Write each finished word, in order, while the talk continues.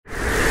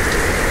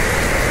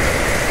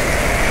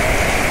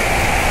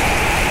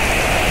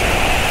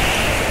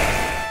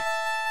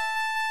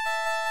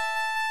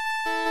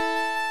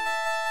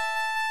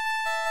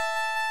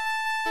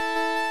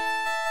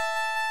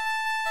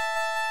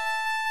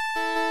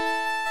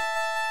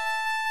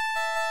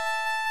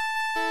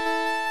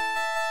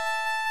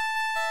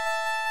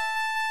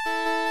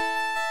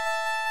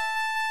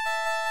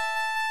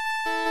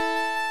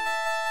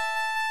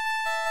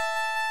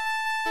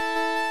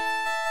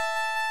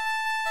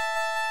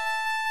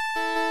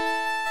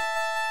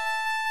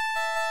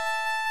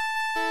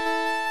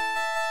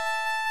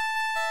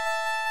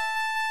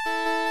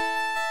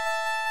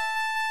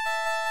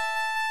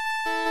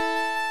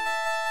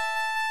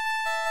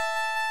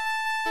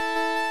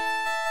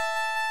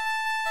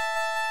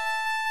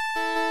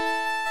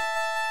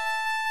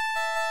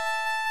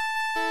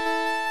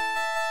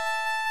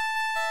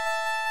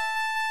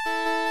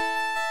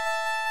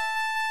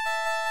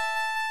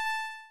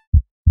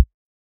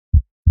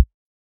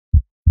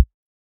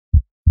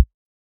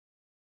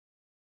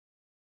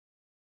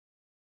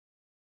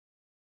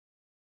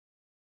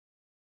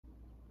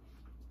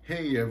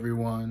Hey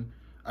everyone,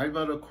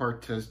 Alvaro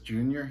Cortez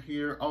Jr.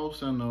 here,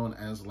 also known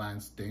as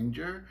Lance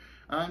Danger.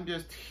 I'm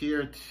just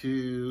here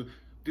to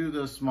do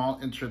the small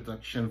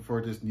introduction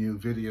for this new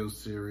video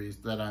series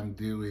that I'm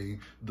doing,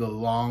 The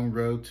Long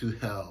Road to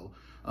Hell.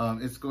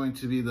 It's going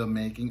to be the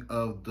making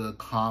of the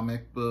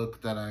comic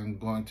book that I'm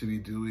going to be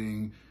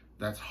doing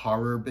that's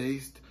horror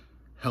based,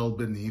 Hell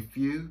Beneath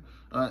You.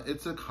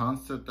 It's a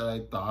concept that I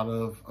thought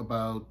of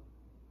about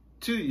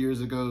 2 years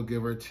ago,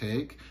 give or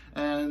take,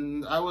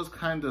 and I was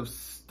kind of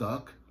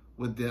stuck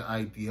with the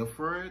idea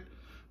for it,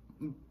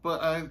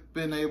 but I've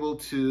been able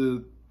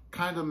to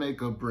kind of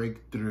make a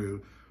breakthrough.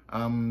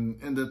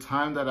 In the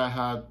time that I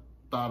had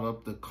thought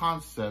up the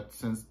concept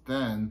since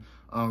then,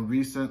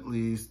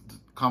 recently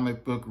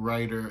comic book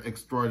writer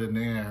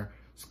extraordinaire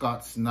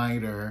Scott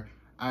Snyder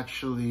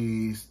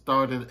actually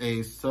started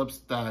a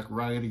Substack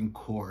writing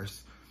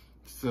course.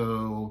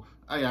 So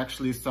I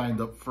actually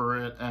signed up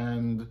for it,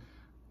 and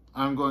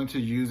I'm going to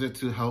use it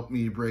to help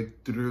me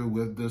break through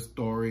with the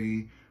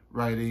story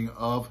writing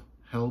of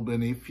Hell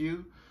Beneath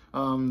You.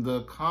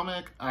 The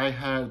comic, I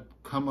had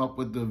come up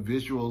with the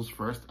visuals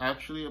first,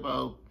 actually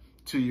about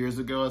 2 years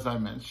ago, as I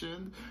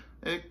mentioned.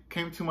 It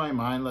came to my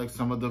mind like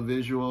some of the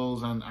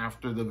visuals, and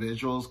after the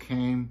visuals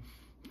came,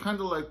 kind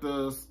of like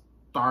the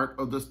start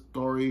of the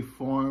story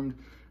formed.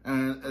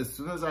 And as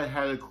soon as I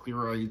had a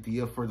clear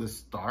idea for the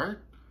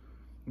start,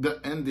 the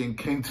ending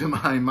came to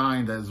my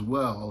mind as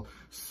well.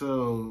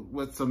 So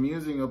what's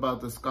amusing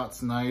about the Scott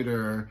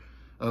Snyder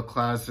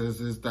classes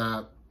is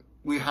that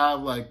we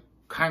have like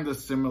kind of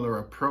similar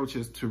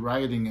approaches to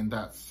writing, in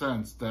that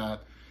sense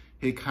that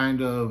he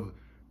kind of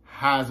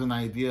has an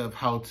idea of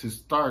how to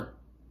start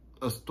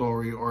a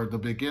story, or the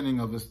beginning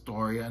of a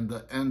story and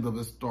the end of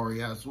a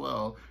story as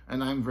well.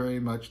 And I'm very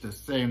much the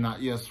same, not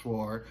just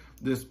for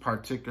this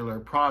particular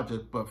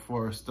project, but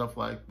for stuff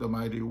like The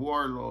Mighty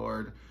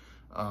Warlord,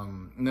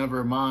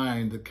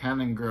 Nevermind, The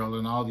Cannon Girl,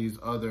 and all these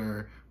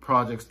other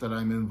projects that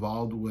I'm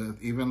involved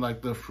with, even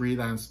like the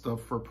freelance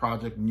stuff for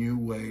Project New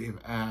Wave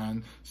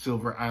and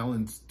Silver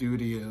Island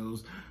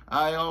Studios.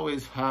 I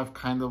always have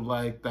kind of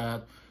like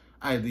that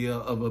idea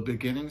of a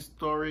beginning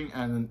story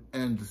and an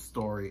end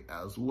story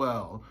as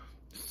well.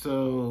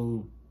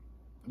 So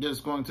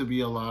there's going to be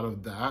a lot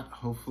of that.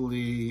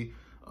 Hopefully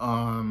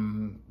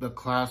the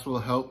class will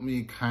help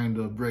me kind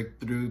of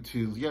break through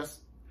to, yes,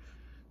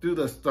 do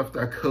the stuff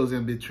that goes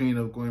in between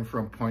of going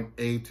from point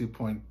A to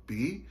point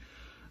B.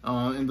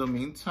 In the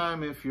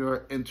meantime, if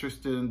you're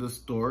interested in the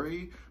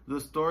story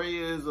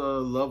is a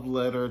love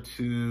letter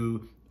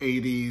to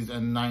 80s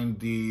and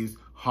 90s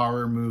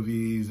horror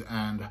movies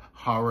and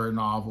horror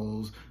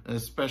novels,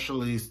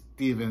 especially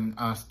Stephen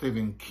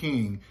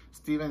King.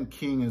 Stephen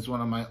King is one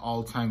of my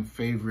all-time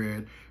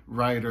favorite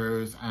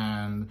writers,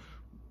 and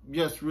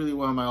yes, really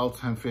one of my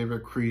all-time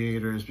favorite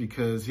creators,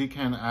 because he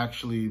can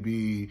actually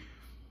be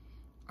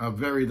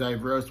very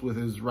diverse with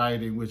his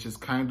writing, which is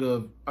kind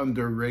of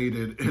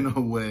underrated in a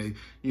way.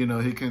 You know,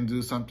 he can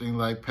do something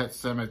like Pet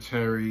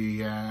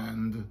Sematary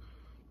and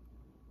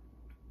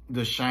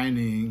The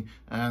Shining,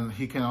 and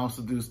he can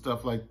also do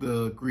stuff like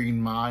The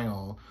Green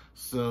Mile.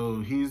 So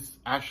he's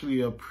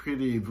actually a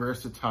pretty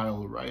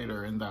versatile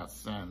writer in that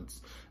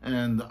sense.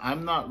 And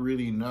I'm not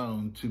really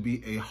known to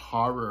be a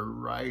horror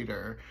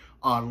writer,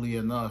 oddly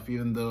enough,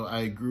 even though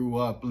I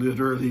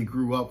literally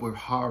grew up with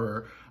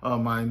horror.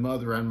 My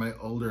mother and my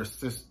older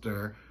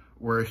sister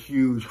were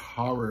huge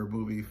horror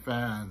movie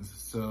fans.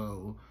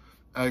 So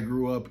I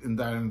grew up in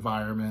that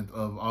environment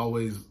of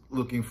always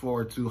looking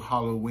forward to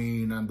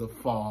Halloween and the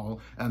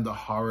fall and the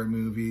horror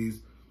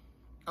movies.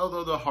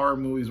 Although the horror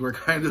movies were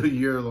kind of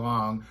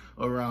year-long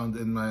around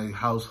in my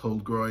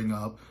household growing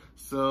up.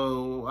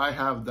 So I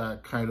have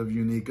that kind of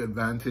unique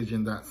advantage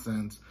in that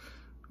sense.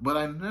 But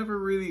I've never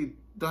really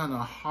done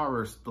a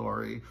horror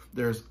story.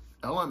 There's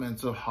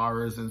elements of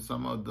horrors in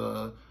some of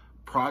the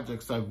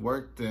projects I've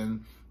worked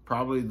in.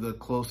 Probably the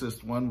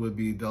closest one would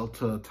be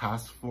Delta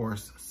Task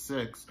Force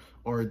 6,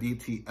 or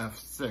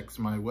DTF6,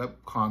 my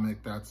webcomic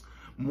that's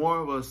more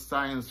of a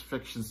science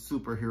fiction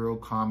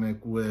superhero comic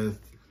with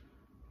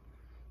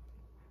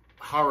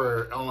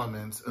horror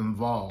elements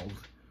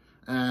involved.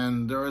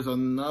 And there is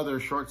another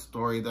short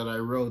story that I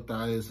wrote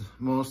that is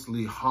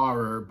mostly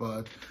horror,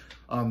 but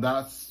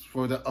that's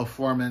for the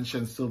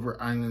aforementioned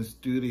Silver Island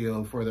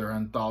Studio for their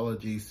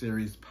anthology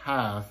series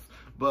Path.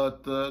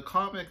 But the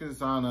comic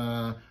is on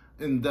a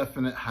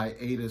indefinite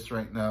hiatus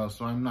right now,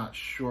 so I'm not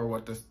sure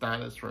what the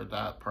status for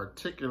that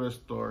particular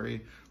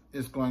story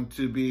is going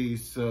to be.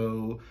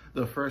 So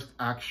the first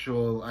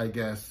actual, I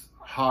guess,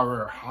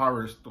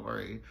 horror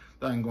story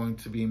that I'm going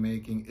to be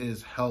making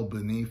is Hell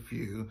Beneath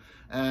You.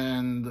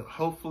 And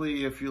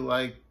hopefully, if you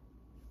like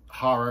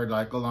horror,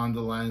 like along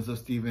the lines of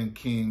Stephen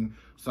King,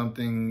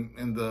 something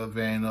in the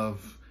vein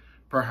of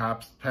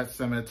perhaps Pet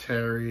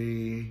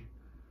Sematary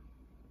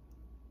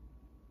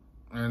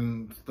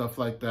and stuff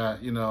like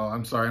that, you know,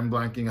 I'm sorry, I'm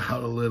blanking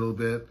out a little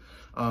bit.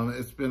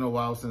 It's been a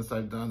while since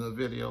I've done a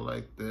video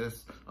like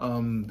this.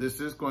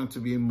 This is going to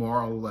be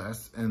more or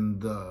less in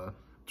the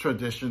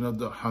tradition of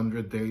the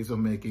 100 Days of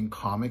Making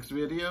Comics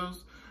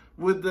videos,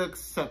 with the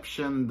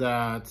exception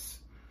that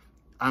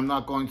I'm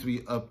not going to be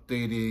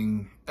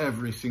updating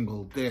every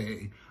single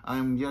day.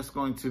 I'm just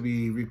going to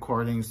be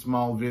recording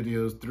small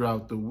videos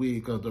throughout the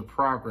week of the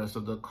progress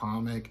of the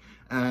comic.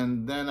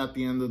 And then at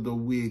the end of the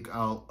week,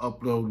 I'll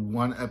upload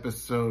one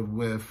episode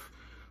with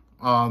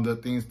the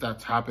things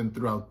that's happened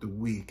throughout the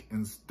week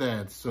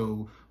instead.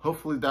 So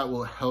hopefully that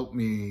will help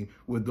me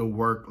with the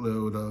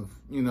workload of,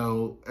 you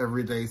know,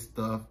 everyday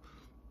stuff,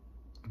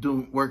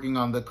 working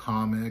on the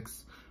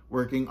comics,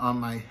 working on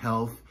my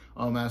health.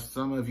 As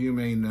some of you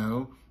may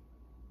know,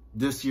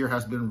 this year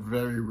has been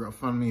very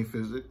rough on me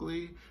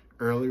physically.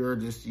 Earlier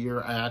this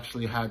year, I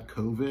actually had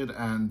COVID,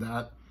 and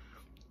that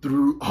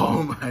threw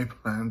all my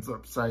plans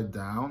upside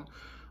down.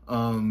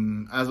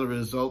 As a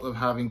result of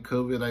having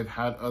COVID, I've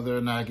had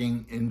other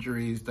nagging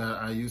injuries that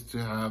I used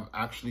to have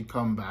actually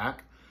come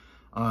back.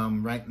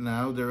 Right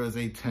now, there is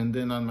a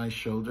tendon on my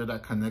shoulder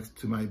that connects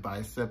to my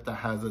bicep that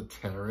has a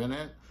tear in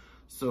it.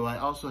 So I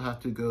also have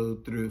to go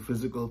through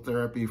physical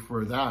therapy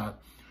for that.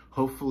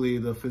 Hopefully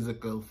the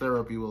physical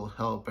therapy will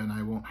help and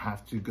I won't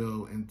have to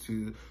go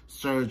into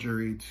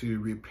surgery to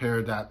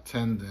repair that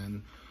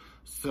tendon.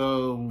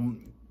 So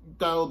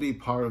that'll be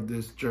part of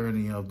this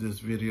journey of this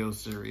video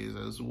series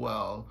as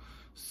well.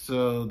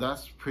 So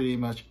that's pretty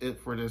much it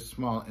for this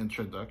small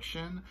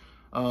introduction.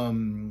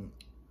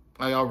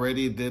 I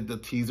already did the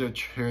teaser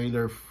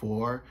trailer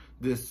for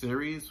this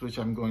series, which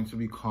I'm going to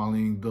be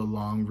calling The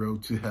Long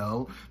Road to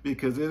Hell,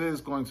 because it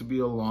is going to be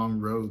a long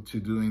road to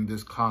doing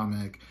this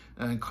comic.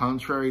 And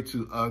contrary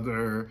to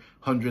other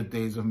 100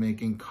 Days of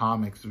Making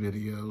Comics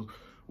videos,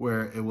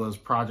 where it was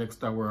projects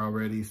that were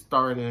already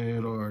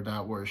started or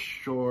that were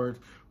short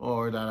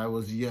or that I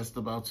was just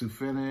about to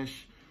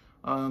finish,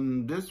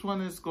 this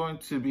one is going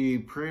to be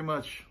pretty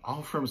much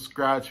all from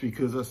scratch,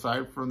 because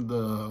aside from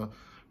the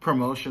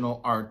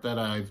promotional art that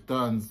I've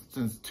done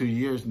since 2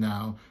 years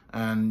now,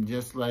 and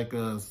just like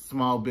a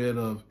small bit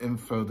of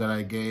info that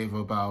I gave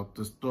about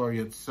the story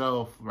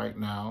itself right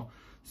now,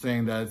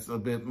 saying that it's a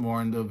bit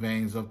more in the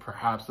veins of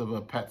perhaps of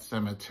a Pet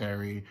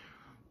Sematary,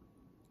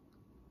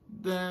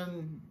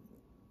 then,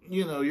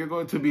 you know, you're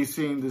going to be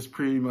seeing this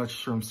pretty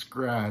much from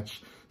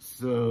scratch.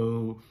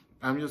 So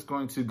I'm just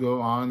going to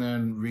go on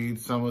and read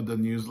some of the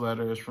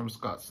newsletters from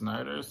Scott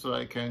Snyder so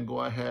I can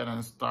go ahead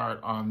and start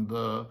on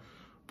the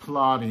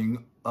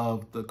plotting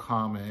of the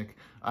comic.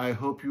 I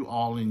hope you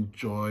all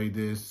enjoy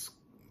this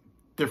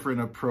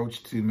different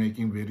approach to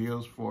making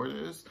videos for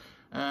this,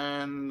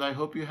 and I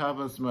hope you have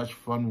as much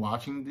fun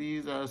watching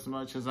these as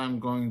much as I'm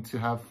going to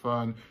have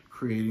fun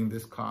creating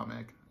this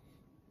comic.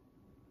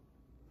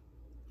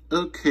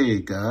 Okay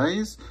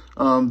guys,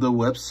 the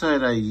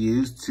website I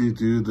used to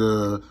do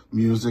the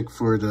music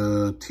for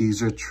the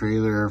teaser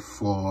trailer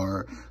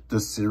for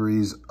the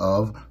series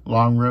of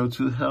Long Road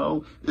to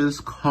Hell is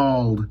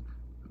called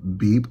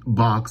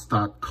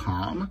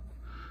beepbox.com.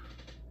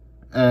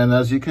 And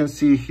as you can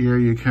see here,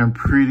 you can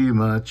pretty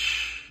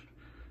much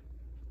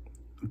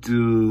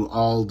do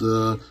all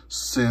the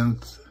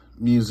synth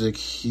music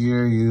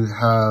here. You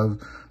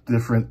have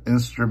different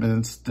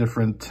instruments,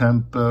 different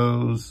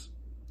tempos.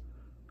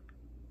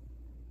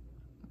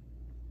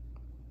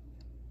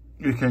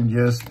 You can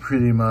just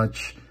pretty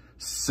much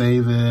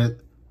save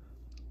it.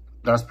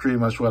 That's pretty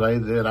much what I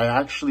did. I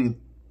actually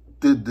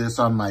did this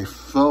on my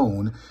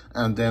phone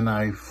and then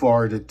I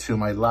forwarded it to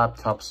my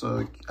laptop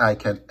so I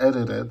can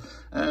edit it,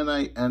 and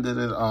I ended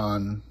it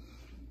on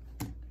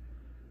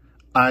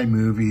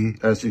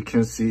iMovie. As you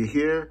can see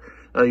here,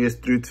 I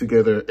just threw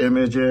together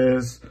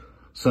images,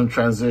 some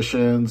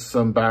transitions,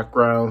 some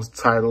backgrounds,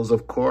 titles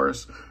of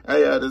course.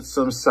 I added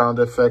some sound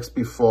effects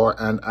before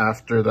and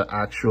after the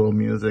actual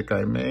music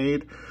I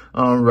made.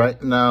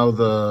 Right now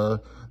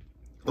the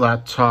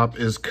laptop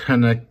is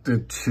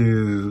connected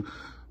to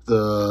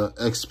the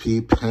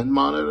XP pen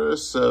monitor,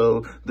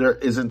 so there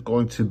isn't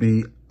going to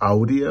be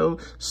audio.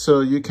 So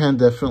you can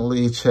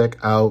definitely check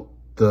out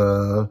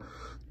the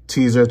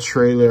teaser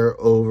trailer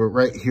over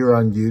right here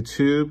on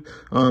YouTube.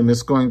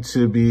 It's going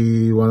to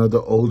be one of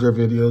the older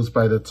videos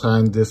by the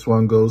time this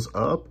one goes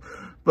up,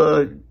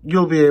 but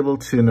you'll be able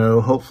to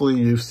know. Hopefully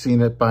you've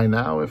seen it by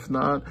now. If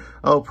not,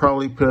 I'll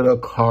probably put a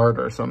card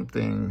or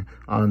something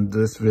on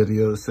this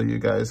video so you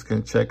guys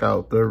can check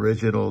out the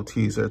original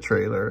teaser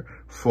trailer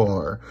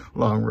for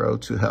Long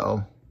Road to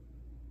Hell.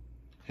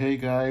 Hey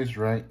guys,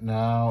 right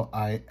now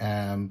I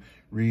am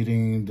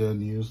reading the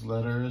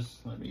newsletters.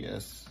 Let me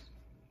just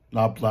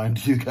not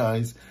blind you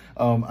guys.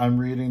 I'm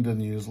reading the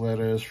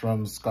newsletters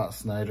from Scott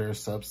Snyder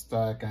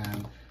Substack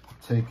and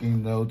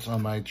taking notes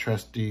on my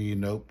trusty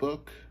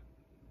notebook.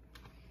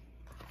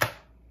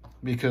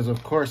 Because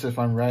of course, if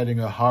I'm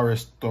writing a horror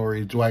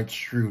story, Dwight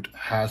Schrute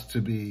has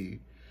to be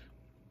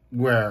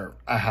where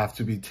I have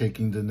to be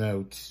taking the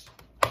notes.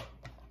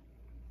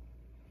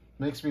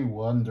 Makes me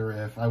wonder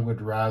if I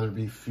would rather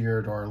be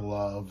feared or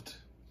loved.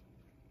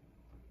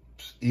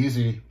 It's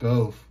easy,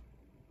 both.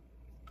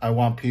 I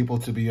want people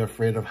to be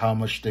afraid of how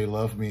much they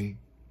love me.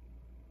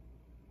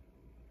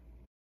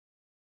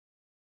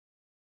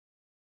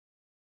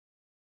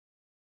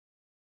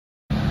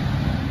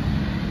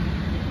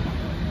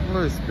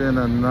 So it's been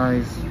a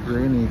nice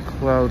rainy,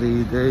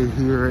 cloudy day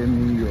here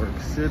in New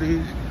York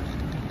City.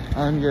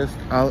 I'm just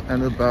out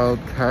and about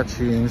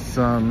catching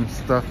some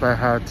stuff I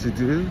had to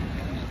do.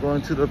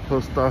 Going to the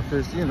post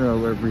office, you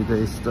know,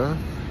 everyday stuff.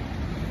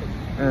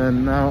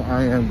 And now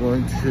I am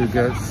going to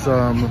get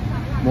some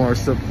more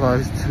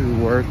supplies to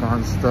work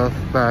on stuff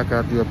back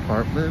at the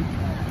apartment.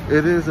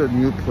 It is a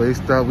new place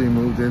that we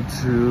moved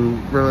into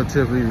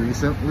relatively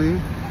recently.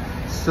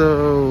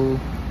 So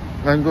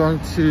I'm going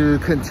to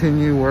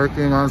continue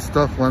working on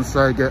stuff once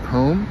I get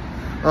home.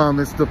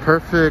 It's the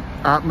perfect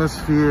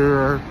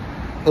atmosphere,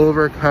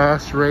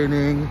 overcast,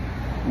 raining.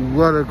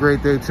 What a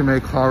great day to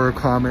make horror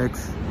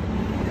comics.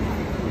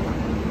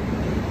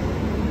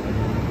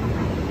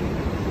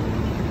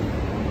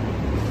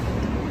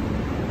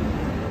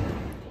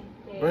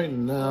 Right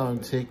now I'm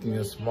taking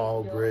a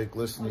small break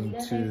listening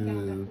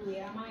to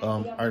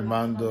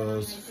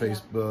Armando's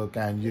Facebook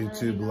and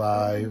YouTube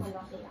live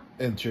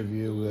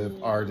interview with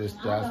artist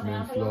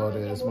Jasmine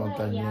Flores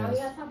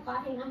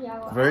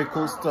Montañez. Very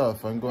cool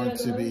stuff. I'm going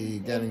to be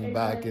getting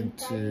back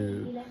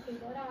into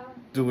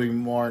doing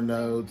more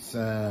notes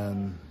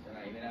and...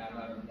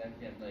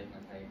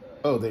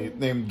 Oh, they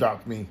name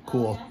dropped me.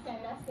 Cool.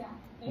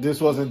 This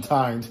wasn't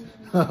timed.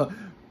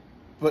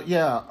 But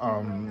yeah,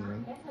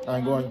 I'm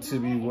going to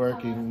be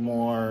working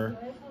more,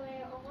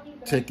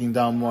 taking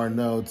down more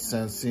notes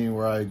and seeing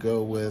where I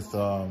go with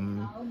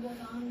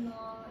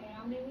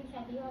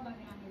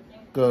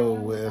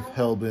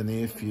Hell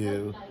Beneath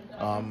You.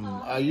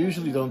 I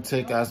usually don't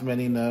take as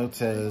many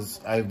notes as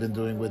I've been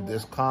doing with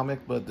this comic,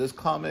 but this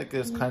comic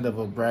is kind of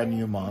a brand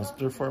new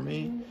monster for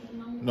me,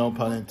 no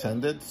pun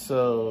intended.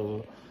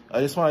 So I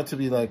just want it to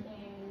be like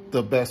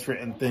the best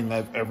written thing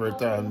I've ever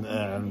done,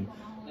 and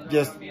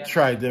just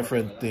try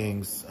different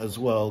things as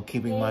well,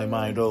 keeping my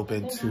mind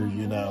open to,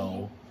 you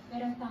know,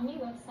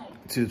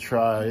 to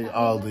try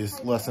all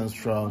these lessons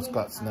from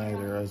Scott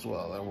Snyder as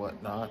well and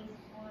whatnot.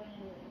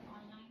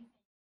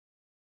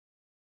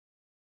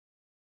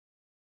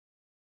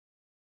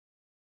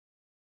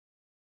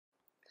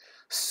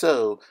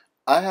 So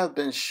I have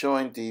been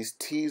showing these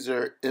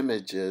teaser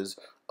images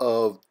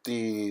of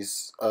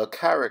these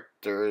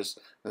characters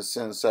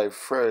since I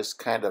first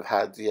kind of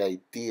had the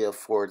idea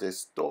for this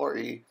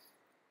story,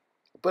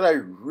 but I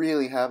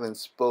really haven't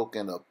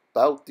spoken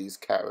about these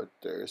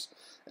characters,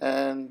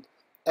 and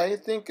I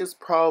think it's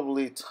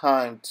probably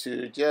time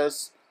to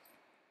just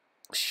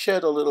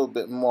shed a little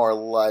bit more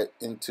light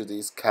into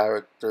these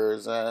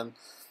characters and,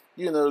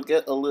 you know,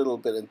 get a little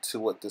bit into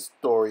what the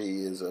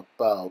story is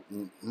about,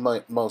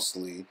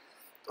 mostly.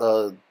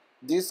 Uh,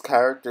 these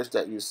characters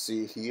that you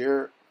see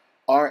here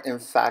are in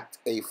fact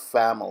a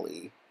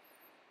family.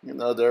 You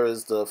know, there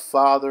is the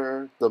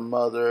father, the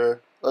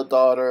mother, a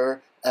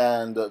daughter,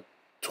 and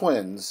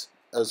twins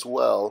as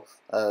well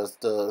as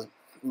the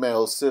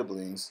male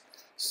siblings.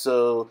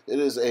 So it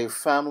is a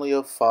family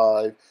of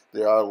 5.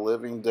 They are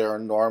living their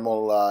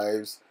normal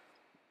lives,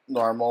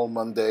 normal,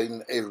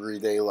 mundane,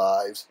 everyday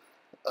lives,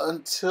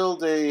 until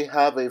they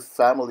have a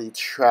family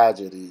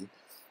tragedy.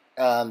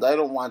 And I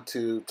don't want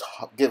to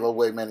give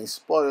away many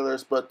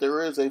spoilers, but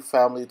there is a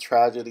family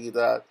tragedy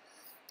that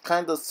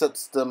kind of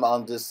sets them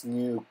on this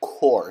new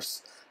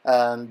course,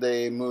 and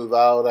they move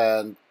out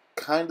and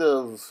kind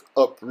of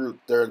uproot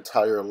their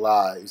entire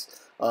lives.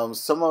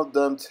 Some of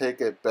them take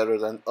it better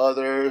than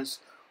others.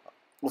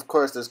 Of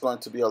course, there's going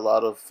to be a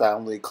lot of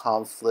family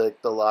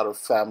conflict, a lot of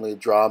family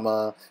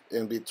drama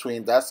in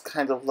between. That's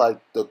kind of like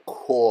the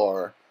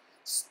core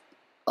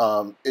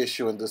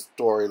issue in the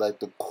story, like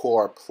the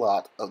core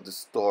plot of the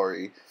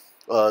story.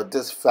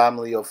 This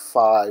family of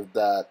 5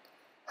 that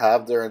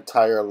have their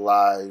entire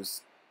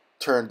lives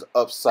turned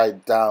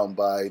upside down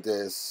by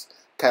this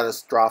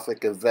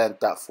catastrophic event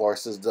that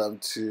forces them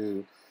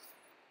to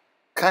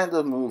kind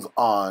of move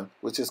on,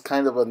 which is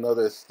kind of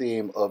another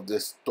theme of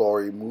this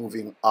story,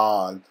 moving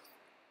on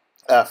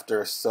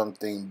after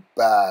something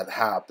bad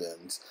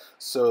happens.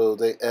 So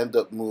they end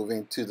up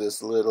moving to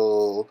this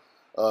little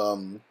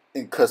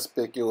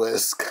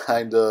inconspicuous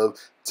kind of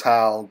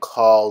town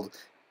called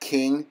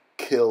King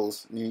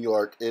Kills, New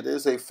York. It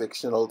is a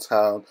fictional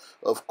town.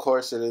 Of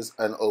course, it is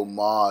an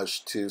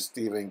homage to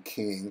Stephen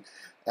King.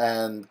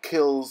 And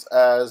Kills,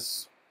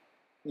 as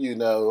you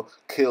know,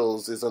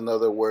 Kills is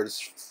another word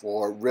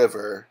for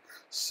river.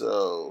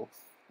 So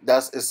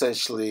that's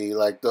essentially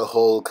like the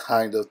whole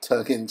kind of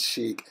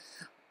tongue-in-cheek,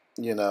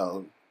 you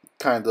know,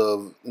 kind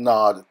of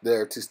nod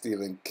there to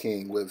Stephen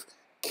King with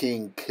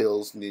King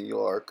Kills, New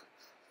York.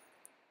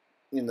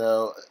 You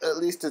know, at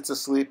least it's a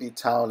sleepy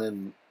town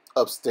in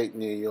upstate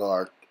New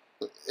York.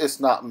 It's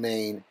not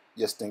Maine,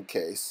 just in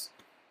case.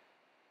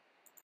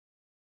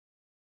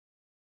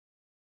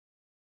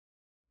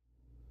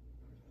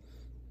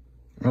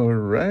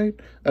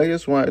 Alright, I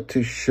just wanted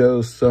to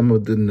show some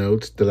of the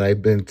notes that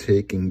I've been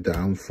taking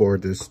down for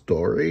this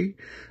story.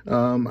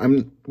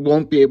 I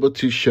won't be able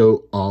to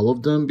show all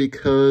of them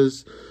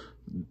because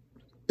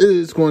it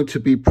is going to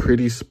be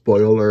pretty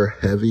spoiler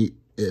heavy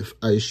if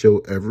I show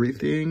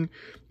everything.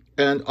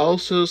 And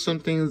also some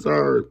things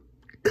are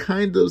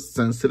kind of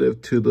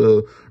sensitive to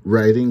the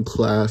writing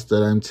class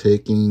that I'm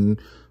taking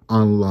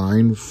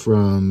online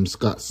from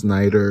Scott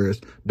Snyder's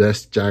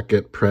Best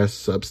Jacket Press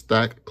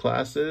Substack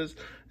classes.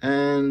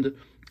 And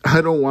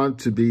I don't want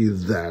to be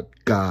that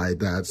guy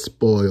that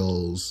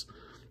spoils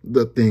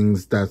the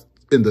things that's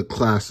in the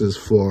classes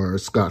for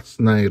Scott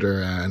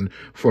Snyder and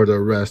for the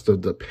rest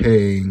of the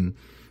paying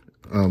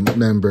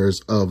members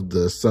of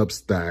the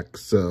Substack.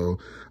 So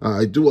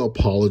I do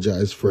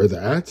apologize for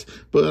that,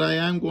 but I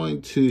am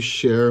going to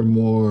share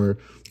more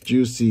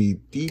juicy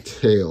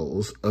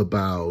details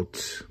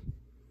about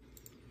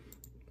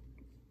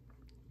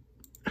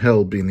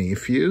Hell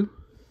Beneath You.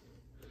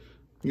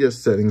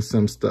 Just setting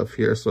some stuff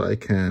here so I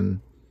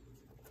can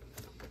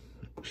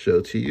show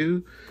to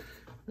you.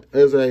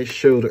 As I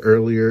showed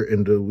earlier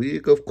in the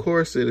week, of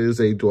course, it is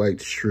a Dwight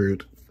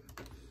Schrute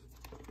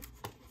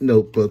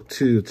notebook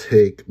to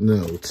take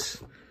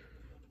notes.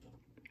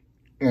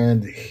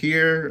 And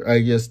here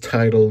I just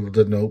titled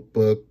the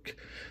notebook,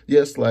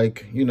 just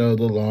like, you know,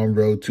 The Long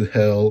Road to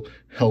Hell,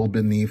 Hell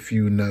Beneath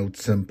You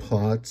Notes and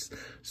Plots.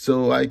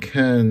 So I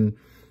can,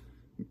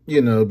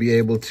 you know, be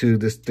able to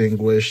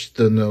distinguish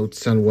the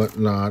notes and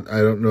whatnot. I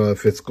don't know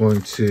if it's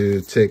going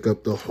to take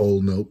up the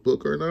whole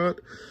notebook or not.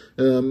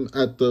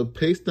 At the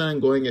pace that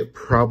I'm going, it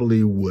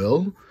probably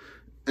will.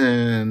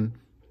 And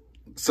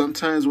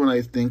sometimes when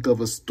I think of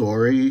a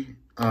story,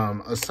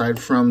 aside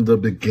from the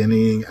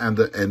beginning and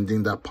the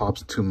ending that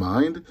pops to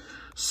mind,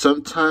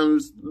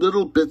 sometimes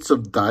little bits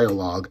of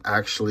dialogue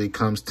actually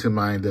comes to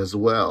mind as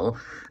well.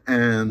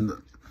 And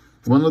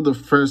one of the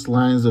first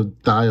lines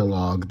of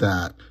dialogue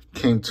that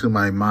came to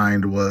my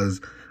mind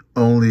was,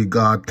 "Only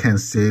God can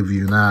save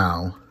you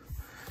now."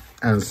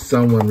 And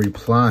someone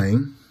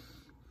replying,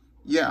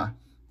 "Yeah,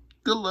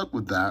 good luck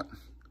with that."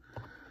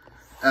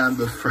 And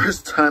the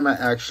first time I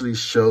actually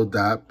showed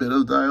that bit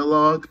of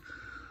dialogue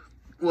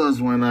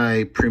was when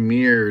I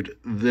premiered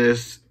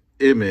this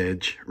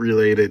image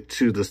related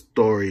to the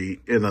story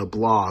in a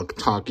blog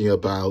talking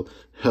about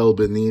Hell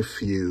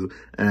Beneath You,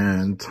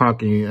 and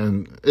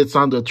it's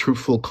on the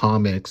Truthful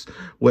Comics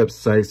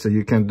website, so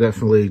you can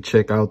definitely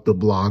check out the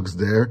blogs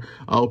there.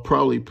 I'll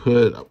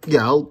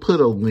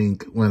put a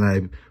link when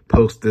I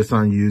post this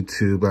on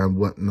YouTube and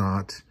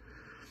whatnot.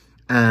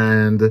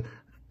 And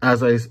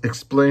as I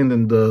explained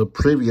in the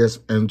previous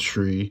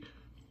entry,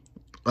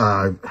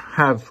 I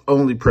have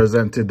only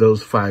presented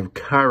those 5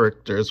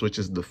 characters, which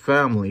is the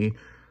family,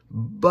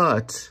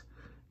 but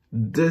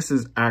this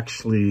is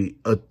actually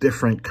a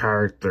different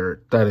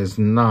character that is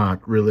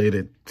not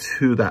related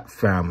to that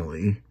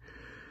family.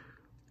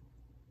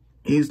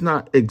 He's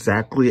not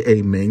exactly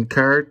a main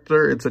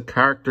character. It's a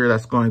character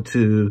that's going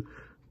to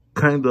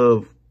kind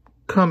of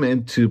come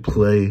into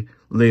play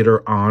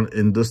later on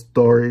in the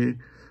story,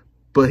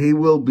 but he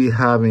will be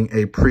having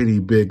a pretty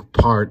big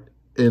part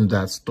in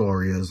that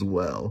story as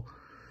well.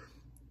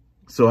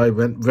 So I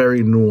went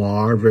very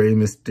noir, very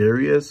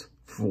mysterious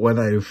when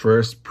I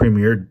first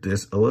premiered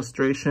this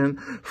illustration,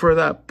 for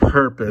that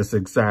purpose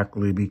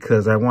exactly,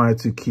 because I wanted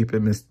to keep it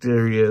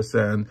mysterious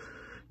and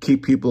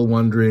keep people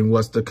wondering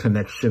what's the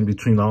connection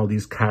between all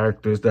these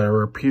characters that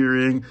are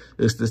appearing.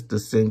 Is this the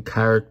same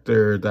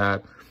character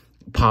that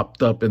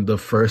popped up in the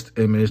first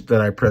image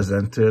that I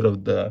presented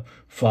of the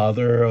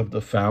father of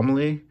the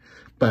family?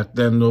 Back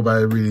then,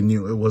 nobody really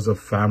knew it was a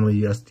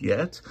family just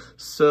yet.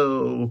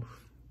 So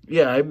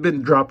yeah, I've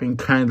been dropping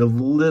kind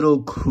of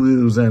little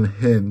clues and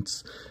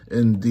hints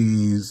in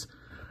these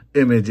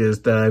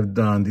images that I've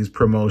done, these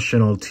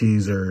promotional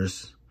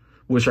teasers,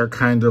 which are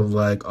kind of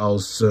like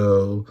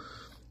also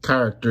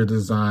character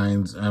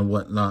designs and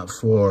whatnot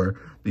for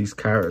these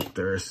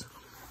characters.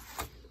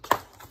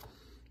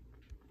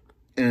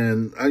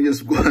 And I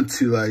just want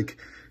to like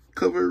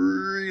cover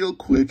real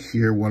quick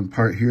here, one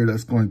part here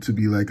that's going to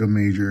be like a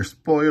major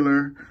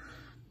spoiler.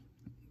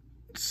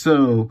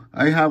 So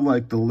I have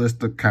like the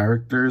list of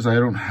characters. I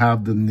don't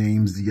have the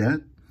names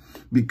yet,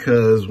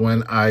 because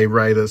when I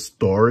write a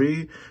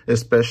story,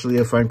 especially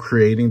if I'm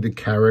creating the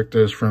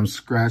characters from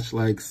scratch,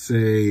 like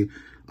say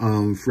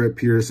Fred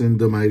Pearson,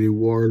 the Mighty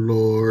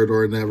Warlord,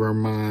 or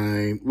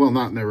Nevermind, well,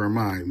 not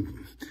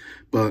Nevermind,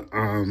 but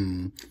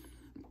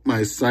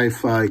my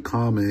sci-fi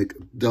comic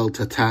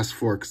Delta Task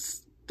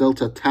Force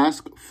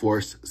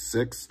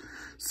 6.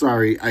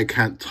 Sorry, I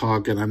can't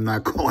talk and I'm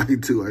not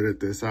going to edit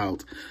this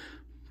out.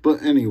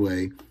 But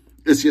anyway,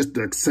 it's just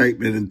the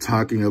excitement in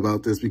talking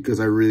about this, because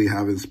I really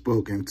haven't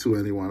spoken to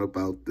anyone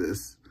about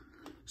this.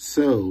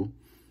 So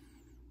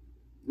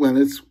when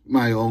it's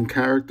my own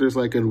characters,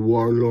 like in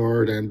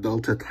Warlord and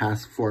Delta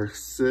Task Force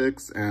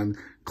 6 and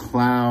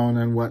Clown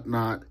and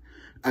whatnot,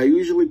 I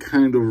usually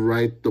kind of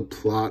write the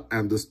plot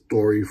and the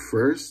story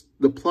first,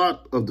 the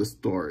plot of the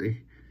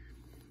story.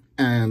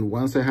 And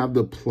once I have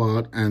the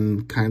plot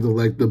and kind of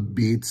like the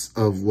beats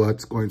of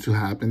what's going to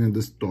happen in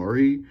the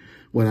story,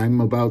 when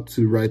I'm about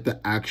to write the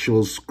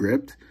actual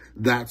script,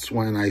 that's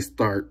when I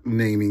start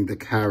naming the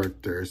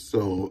characters.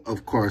 So,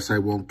 of course, I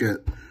won't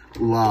get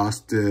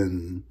lost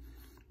in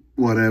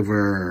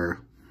whatever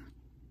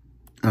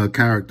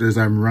characters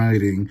I'm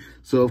writing.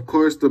 So, of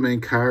course, the main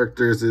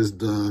characters is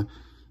the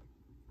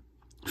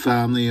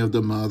family of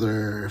the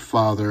mother,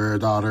 father,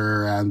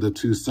 daughter, and the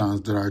two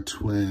sons that are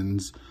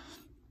twins.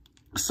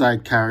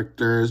 Side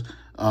characters,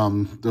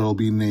 there'll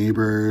be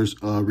neighbors,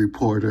 a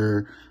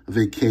reporter,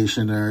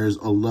 vacationers,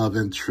 a love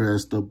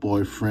interest, a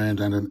boyfriend,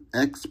 and an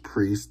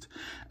ex-priest.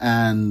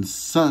 And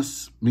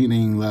sus,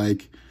 meaning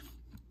like,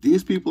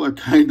 these people are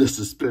kind of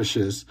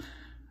suspicious.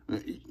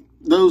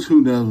 Those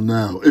who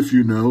know. If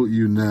you know,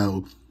 you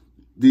know.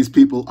 These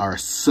people are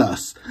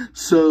sus.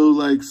 So,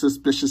 like,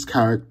 suspicious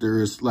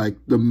characters, like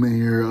the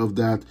mayor of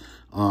that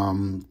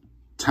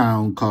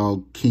town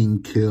called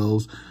King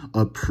Kills,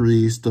 a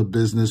priest, a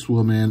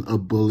businesswoman, a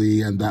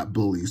bully, and that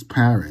bully's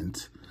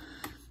parent.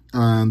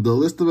 The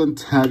list of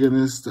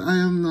antagonists, I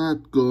am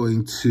not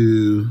going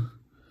to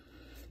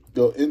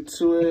go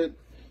into it.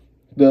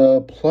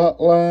 The plot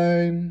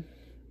line,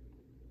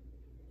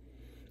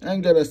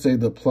 I'm going to say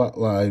the plot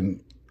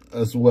line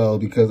as well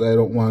because I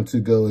don't want to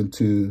go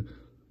into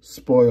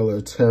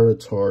spoiler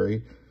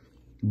territory,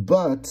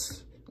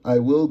 but I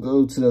will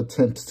go to the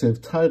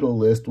tentative title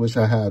list, which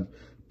I had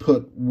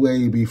put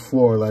way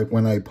before, like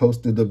when I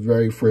posted the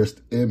very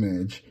first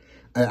image,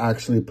 I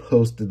actually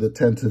posted the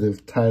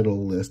tentative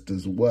title list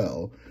as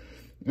well.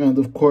 And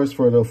of course,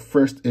 for the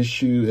first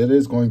issue, it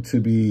is going to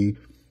be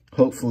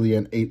hopefully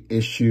an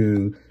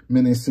 8-issue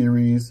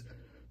miniseries.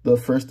 The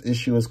first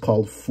issue is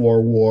called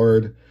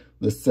Forward.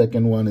 The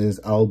second one is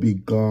I'll Be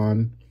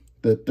Gone.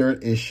 The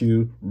third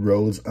issue,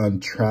 Roads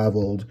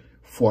Untraveled.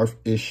 Fourth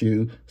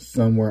issue,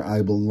 Somewhere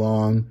I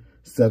Belong.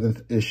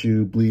 Seventh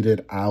issue, Bleed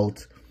It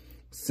Out.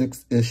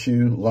 Sixth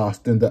issue,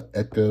 Lost in the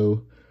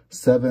Echo.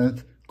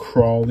 Seventh,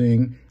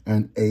 Crawling.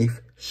 And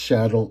eighth,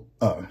 Shadow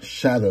of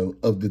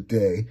the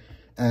Day.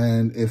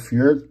 And if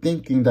you're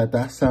thinking that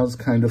that sounds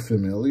kind of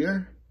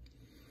familiar,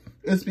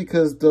 it's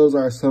because those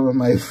are some of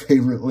my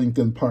favorite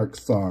Linkin Park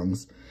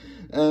songs.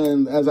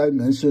 And as I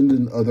mentioned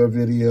in other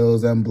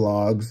videos and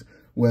blogs,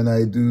 when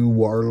I do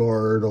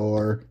Warlord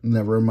or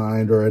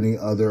Nevermind or any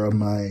other of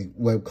my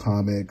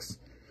webcomics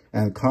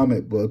and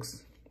comic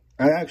books,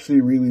 I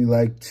actually really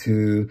like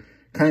to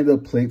kind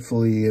of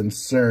playfully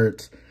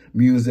insert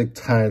music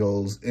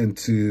titles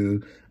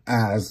into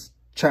as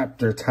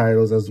chapter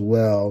titles as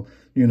well,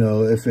 you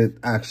know, if it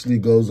actually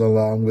goes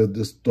along with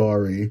the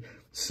story.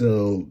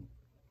 So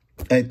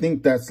I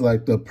think that's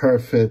like the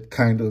perfect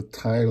kind of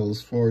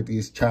titles for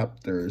these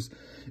chapters.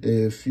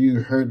 If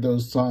you heard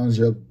those songs,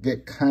 you'll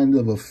get kind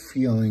of a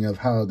feeling of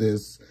how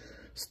this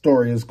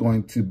story is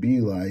going to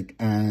be like.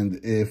 And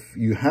if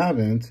you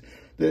haven't,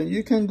 then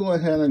you can go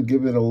ahead and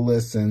give it a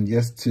listen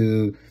just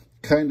to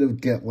kind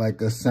of get like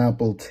a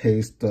sample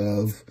taste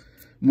of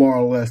more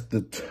or less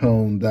the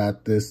tone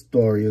that this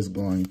story is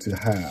going to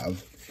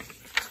have.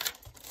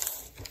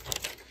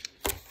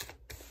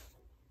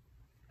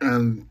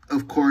 And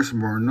of course,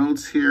 more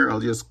notes here.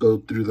 I'll just go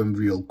through them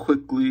real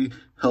quickly.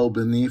 Hell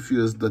Beneath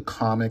You is the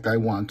comic I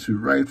want to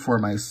write for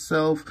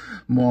myself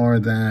more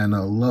than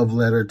a love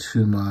letter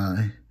to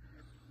my...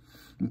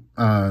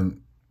 I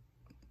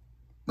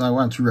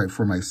want to write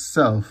for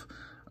myself.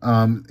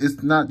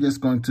 It's not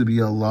just going to be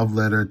a love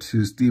letter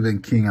to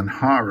Stephen King and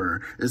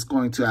horror. It's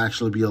going to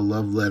actually be a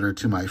love letter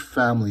to my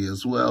family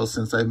as well,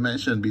 since I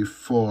mentioned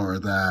before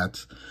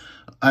that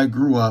I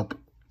grew up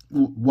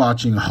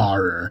watching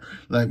horror.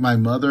 Like my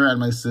mother and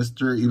my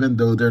sister, even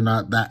though they're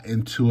not that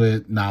into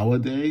it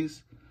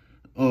nowadays,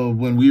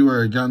 when we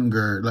were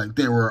younger, like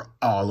they were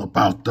all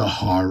about the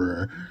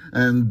horror,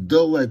 and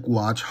they'll like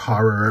watch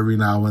horror every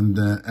now and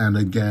then and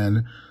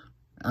again.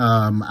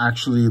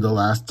 Actually, the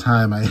last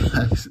time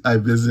I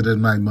visited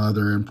my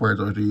mother in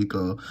Puerto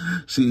Rico,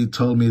 she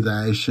told me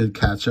that I should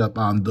catch up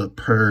on the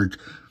Purge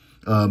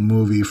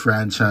movie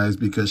franchise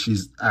because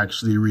she's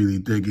actually really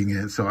digging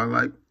it. So I'm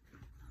like,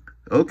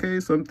 okay,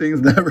 some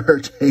things never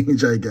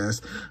change, I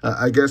guess.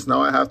 I guess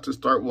now I have to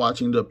start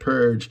watching The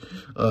Purge.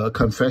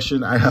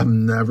 Confession, I have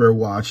never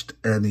watched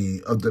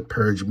any of the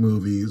Purge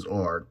movies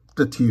or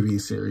the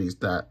TV series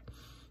that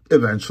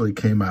eventually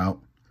came out.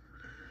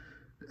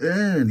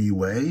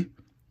 Anyway,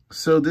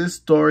 so this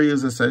story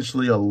is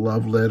essentially a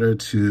love letter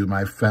to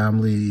my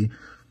family.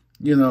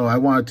 You know, I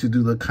wanted to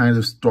do the kind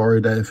of story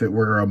that if it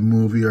were a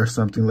movie or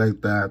something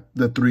like that,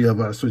 the three of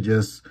us would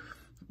just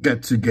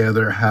get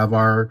together, have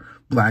our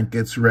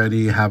blankets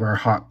ready, have our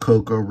hot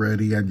cocoa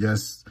ready, and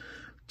just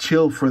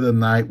chill for the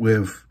night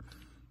with,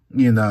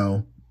 you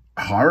know,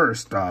 horror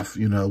stuff,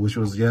 you know, which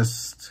was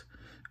just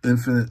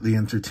infinitely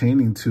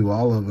entertaining to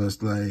all of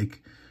us.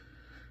 Like,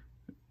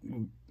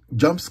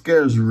 jump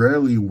scares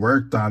rarely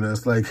worked on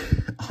us. Like,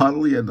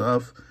 oddly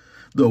enough,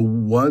 the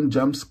one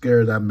jump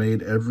scare that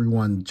made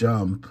everyone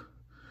jump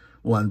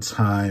one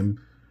time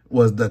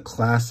was the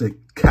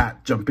classic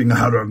cat jumping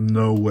out of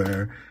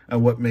nowhere.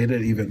 And what made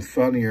it even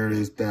funnier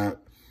is that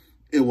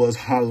it was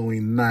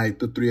Halloween night.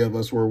 The three of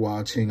us were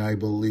watching, I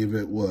believe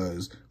it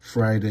was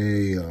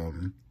Friday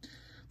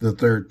the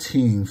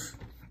 13th,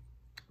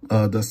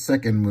 the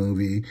second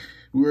movie.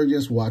 We were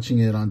just watching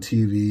it on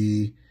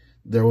TV.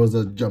 There was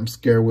a jump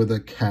scare with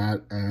a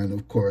cat, and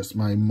of course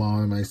my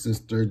mom and my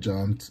sister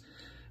jumped.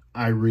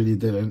 I really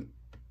didn't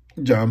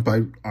jump.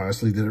 I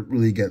honestly didn't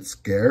really get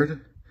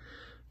scared.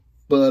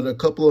 But a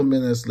couple of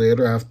minutes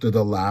later, after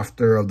the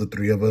laughter of the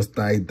three of us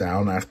died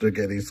down after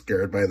getting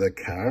scared by the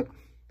cat,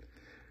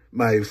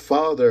 my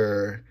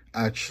father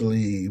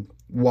actually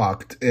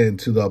walked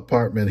into the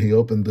apartment. He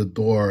opened the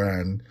door,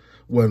 and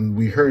when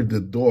we heard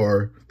the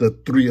door, the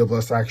three of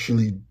us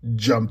actually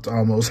jumped,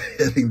 almost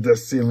hitting the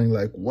ceiling.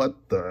 Like,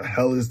 what the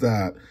hell is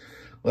that?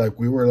 Like,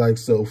 we were like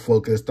so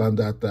focused on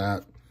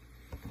that,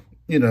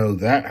 you know,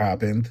 that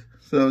happened.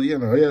 So, you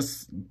know,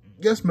 yes,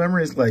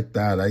 memories like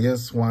that. I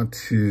just want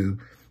to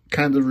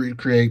kind of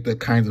recreate the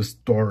kinds of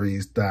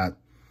stories that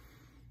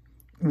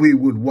we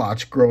would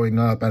watch growing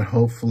up, and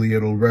hopefully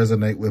it'll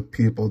resonate with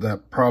people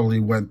that probably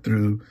went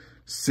through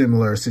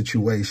similar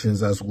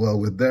situations as well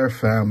with their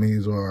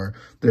families, or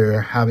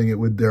they're having it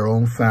with their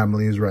own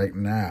families right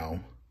now.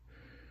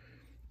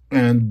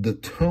 And the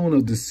tone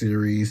of the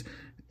series,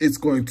 it's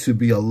going to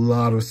be a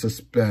lot of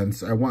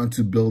suspense. I want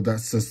to build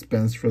that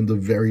suspense from the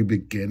very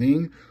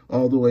beginning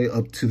all the way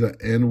up to the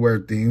end, where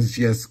things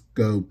just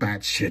go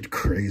batshit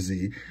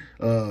crazy.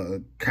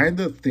 Kind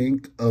of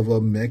think of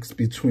a mix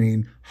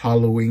between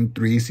Halloween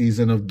 3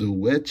 Season of the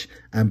Witch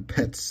and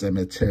Pet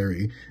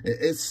Sematary.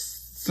 It's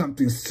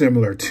something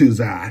similar to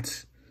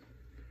that.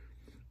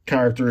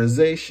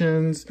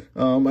 Characterizations,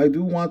 I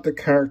do want the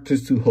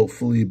characters to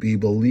hopefully be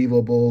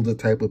believable, the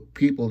type of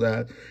people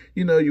that,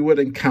 you know, you would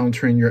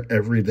encounter in your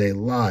everyday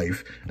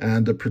life.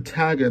 And the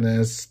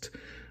protagonist,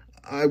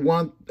 I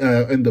want,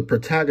 and the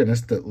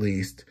protagonist at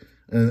least,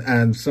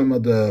 and some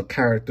of the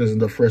characters in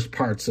the first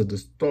parts of the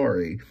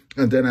story.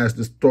 And then as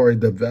the story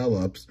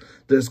develops,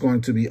 there's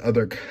going to be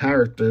other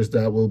characters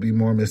that will be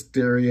more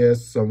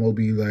mysterious. Some will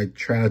be like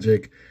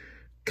tragic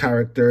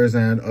characters,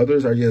 and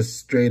others are just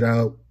straight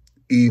out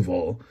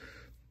evil.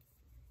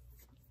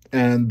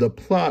 And the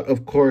plot,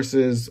 of course,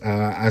 is,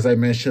 as I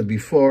mentioned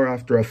before,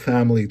 after a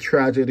family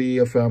tragedy,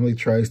 a family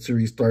tries to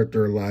restart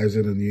their lives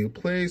in a new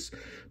place,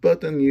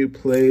 but the new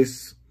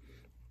place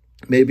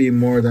may be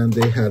more than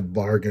they had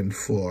bargained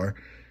for.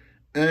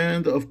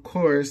 And of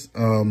course,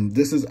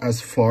 this is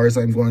as far as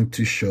I'm going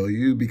to show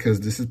you, because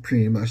this is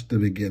pretty much the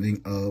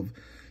beginning of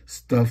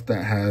stuff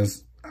that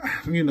has,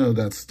 you know,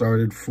 that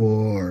started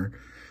for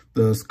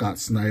the Scott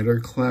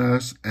Snyder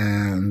class.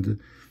 And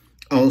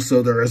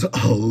also there is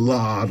a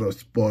lot of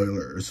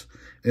spoilers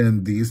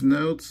in these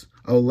notes.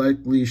 I'll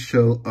likely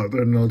show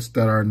other notes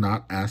that are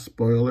not as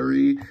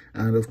spoilery.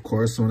 And of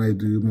course, when I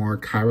do more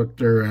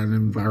character and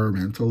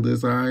environmental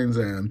designs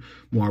and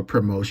more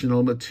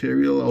promotional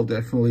material, I'll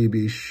definitely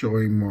be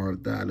showing more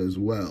of that as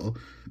well.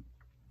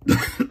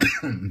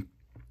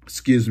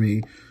 Excuse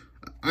me.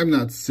 I'm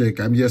not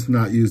sick. I'm just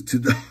not used to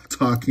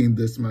talking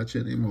this much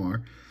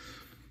anymore.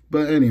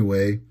 But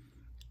anyway,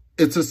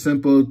 it's a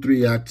simple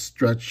 3-act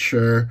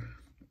structure: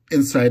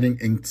 inciting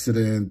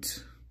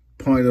incident,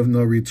 point of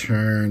no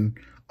return,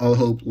 all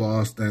hope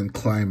lost, and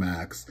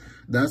climax.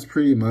 That's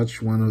pretty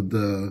much one of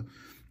the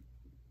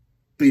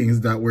things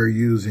that we're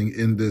using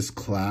in this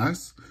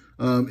class.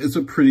 It's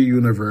a pretty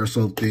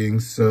universal thing,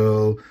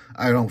 so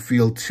I don't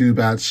feel too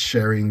bad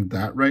sharing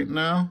that right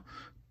now.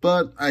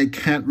 But I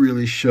can't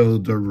really show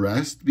the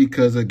rest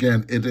because,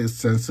 again, it is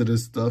sensitive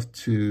stuff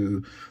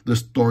to the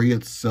story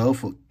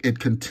itself. It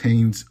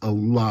contains a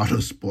lot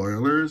of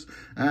spoilers,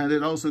 and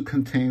it also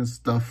contains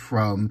stuff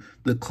from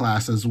the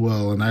class as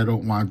well. And I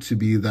don't want to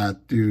be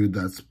that dude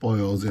that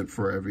spoils it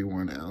for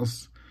everyone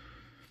else.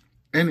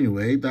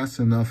 Anyway, that's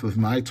enough of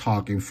my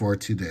talking for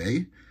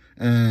today.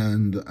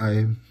 And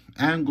I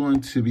am going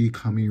to be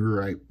coming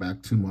right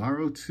back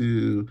tomorrow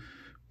to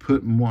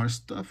put more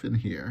stuff in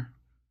here.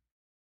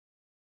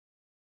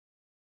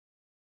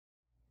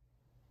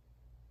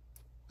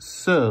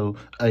 So,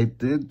 I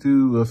did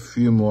do a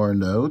few more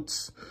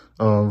notes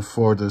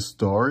for the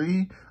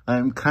story.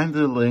 I'm kind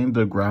of laying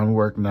the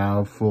groundwork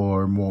now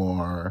for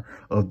more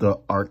of the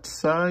art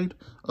side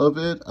of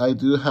it. I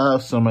do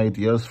have some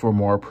ideas for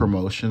more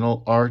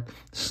promotional art,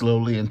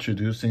 slowly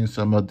introducing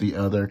some of the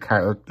other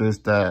characters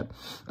that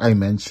I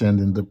mentioned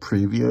in the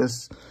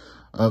previous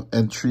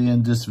entry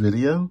in this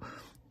video.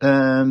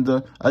 And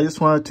I just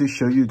wanted to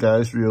show you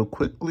guys real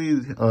quickly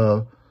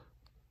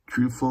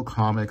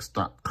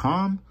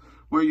truthfulcomics.com,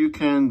 where you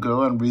can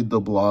go and read the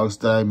blogs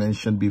that I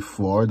mentioned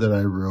before that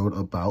I wrote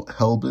about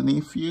Hell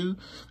Beneath You.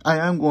 I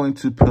am going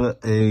to put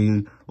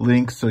a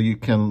link so you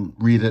can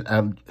read it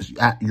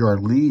at your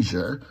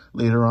leisure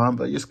later on,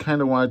 but I just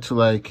kind of wanted to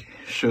like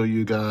show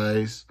you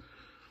guys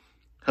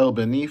Hell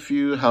Beneath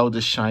You, how The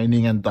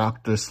Shining and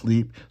Dr.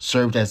 Sleep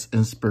served as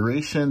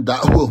inspiration.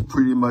 That will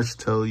pretty much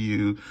tell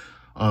you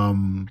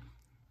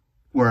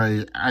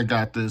where I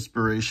got the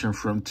inspiration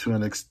from to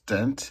an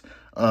extent.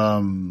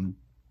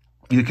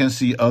 You can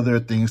see other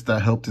things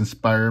that helped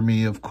inspire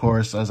me, of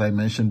course, as I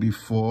mentioned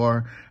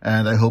before,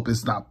 and I hope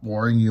it's not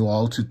boring you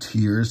all to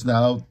tears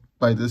now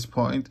by this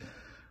point.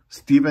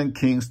 Stephen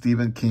King,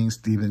 Stephen King,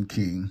 Stephen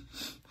King,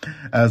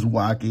 as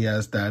wacky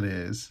as that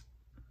is.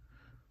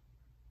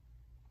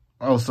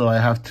 Also, I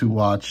have to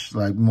watch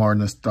like more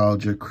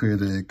Nostalgia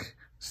Critic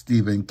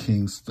Stephen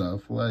King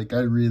stuff. Like,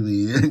 I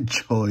really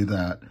enjoy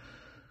that.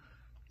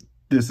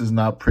 This is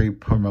not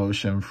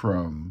pre-promotion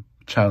from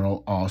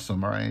channel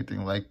awesome or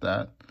anything like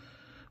that.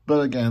 But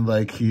again,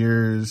 like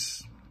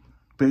here's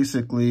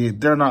basically,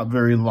 they're not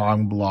very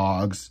long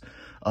blogs.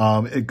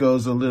 It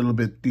goes a little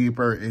bit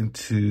deeper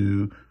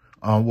into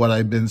what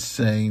I've been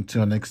saying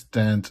to an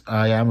extent.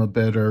 I am a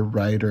better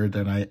writer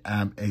than I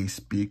am a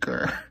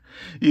speaker,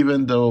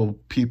 even though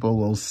people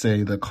will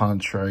say the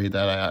contrary,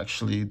 that I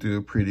actually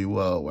do pretty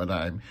well when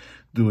I'm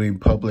doing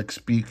public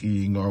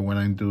speaking or when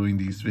I'm doing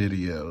these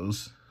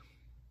videos.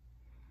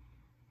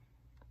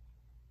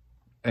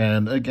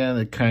 And again,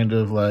 it kind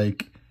of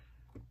like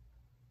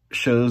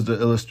shows the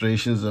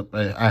illustrations that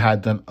I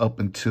had done up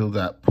until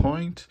that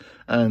point.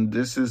 And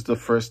this is the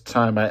first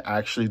time I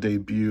actually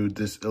debuted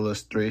this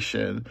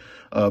illustration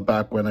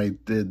back when I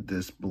did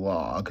this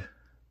blog.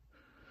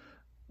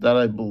 That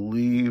I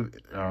believe,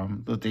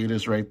 the date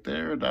is right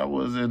there. That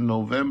was in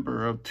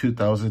November of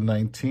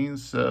 2019.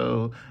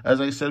 So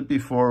as I said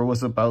before, it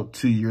was about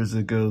 2 years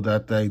ago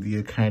that the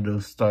idea kind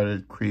of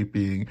started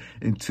creeping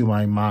into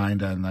my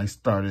mind and I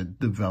started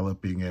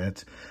developing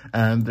it.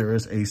 And there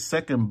is a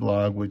second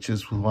blog, which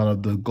is one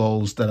of the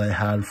goals that I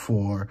had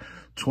for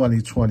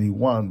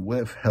 2021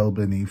 with Hell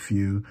Beneath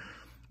You.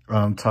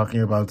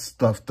 Talking about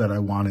stuff that I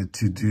wanted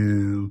to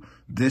do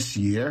this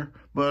year.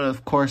 But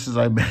of course, as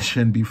I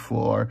mentioned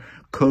before,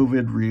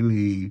 COVID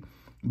really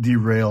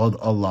derailed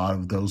a lot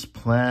of those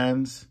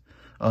plans.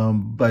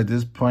 By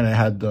this point, I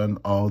had done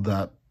all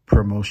that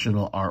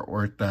promotional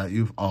artwork that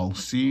you've all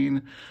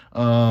seen.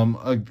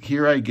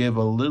 Here I give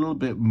a little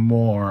bit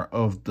more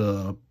of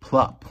the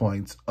plot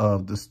points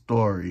of the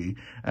story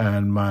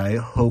and my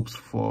hopes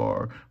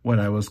for when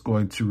I was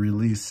going to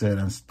release it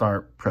and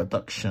start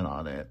production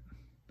on it.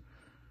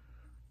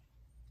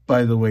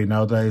 By the way,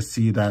 now that I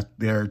see that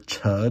they're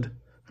Chud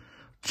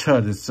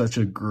is such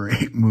a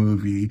great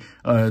movie.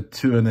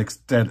 To an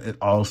extent, it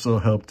also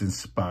helped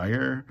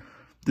inspire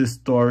this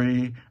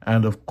story.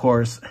 And of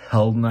course,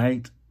 Hell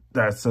Night,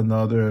 that's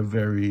another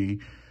very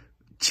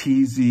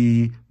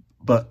cheesy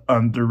but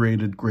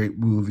underrated great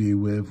movie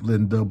with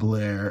Linda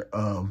Blair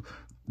of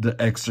The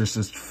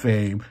Exorcist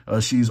fame.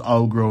 She's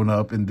all grown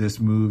up in this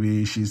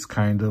movie. She's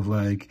kind of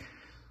like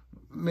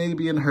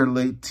maybe in her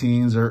late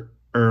teens or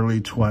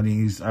early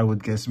 20s. I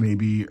would guess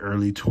maybe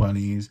early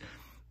 20s.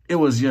 It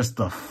was just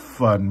a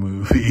fun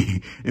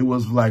movie. It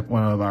was like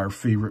one of our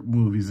favorite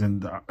movies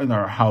in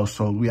our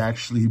household. We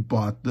actually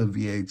bought the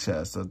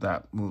VHS of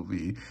that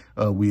movie.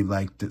 We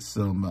liked it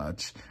so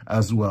much,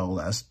 as well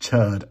as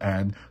Chud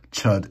and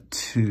Chud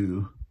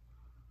 2.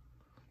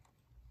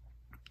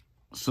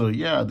 So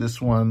yeah, this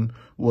one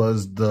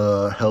was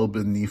the Hell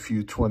Beneath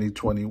You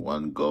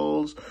 2021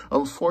 goals.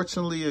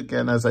 Unfortunately,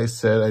 again, as I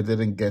said, I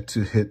didn't get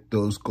to hit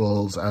those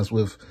goals, as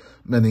with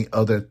many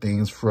other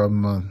things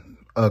from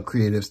a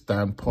creative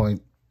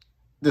standpoint.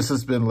 This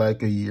has been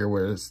like a year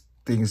where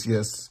things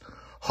just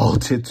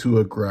halted to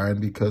a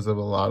grind because of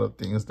a lot of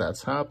things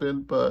that's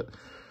happened. But,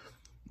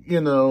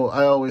 you know,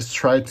 I always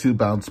try to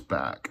bounce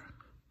back.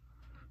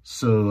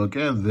 So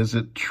again,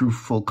 visit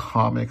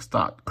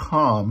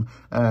truthfulcomics.com,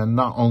 and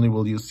not only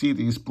will you see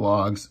these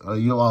blogs,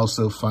 you'll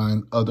also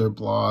find other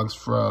blogs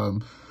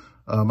from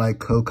my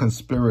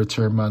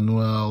co-conspirator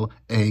Manuel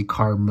A.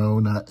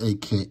 Carmona,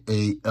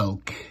 aka El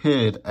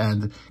Kid,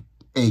 and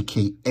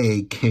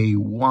aka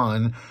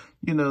K1,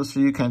 you know, so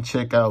you can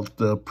check out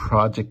the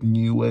Project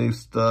New Wave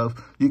stuff.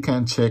 You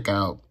can check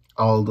out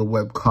all the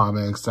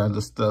webcomics and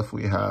the stuff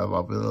we have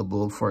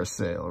available for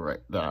sale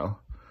right now.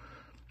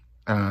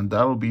 And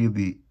that'll be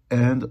the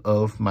end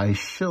of my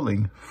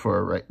shilling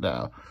for right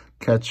now.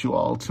 Catch you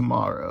all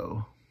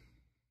tomorrow.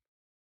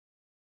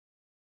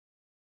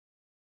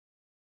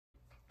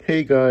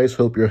 Hey guys,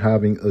 hope you're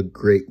having a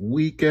great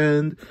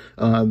weekend.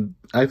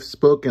 I've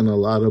spoken a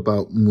lot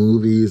about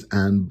movies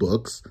and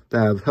books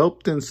that have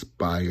helped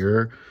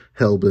inspire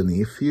Hell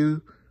Beneath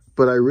You,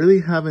 but I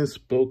really haven't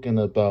spoken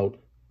about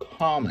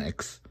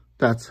comics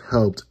that's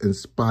helped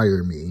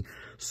inspire me.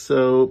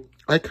 So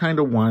I kind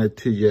of wanted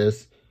to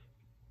just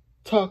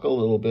talk a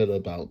little bit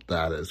about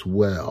that as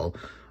well.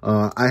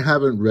 I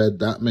haven't read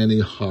that many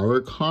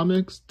horror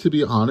comics, to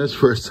be honest,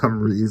 for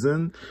some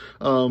reason.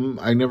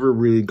 I never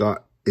really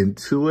got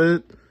into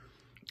it.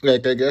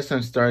 Like, I guess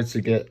I'm starting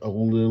to get a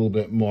little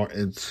bit more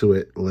into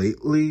it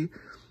lately.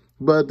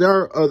 But there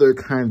are other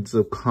kinds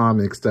of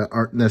comics that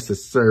aren't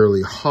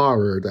necessarily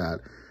horror that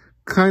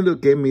kind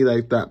of gave me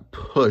like that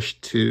push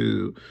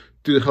to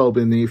do Hell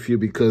Beneath You,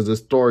 because the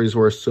stories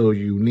were so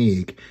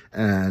unique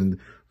and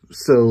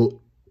so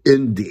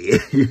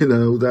indie, you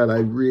know, that I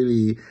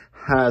really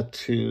had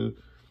to,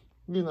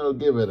 you know,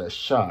 give it a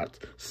shot.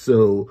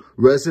 So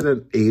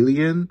Resident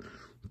Alien,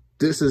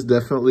 this is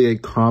definitely a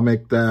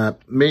comic that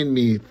made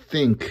me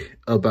think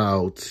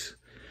about,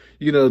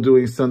 you know,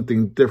 doing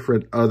something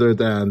different other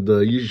than the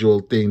usual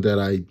thing that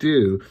I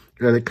do.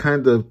 And it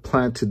kind of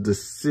planted the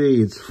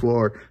seeds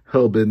for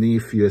Hell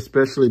Beneath You,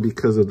 especially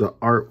because of the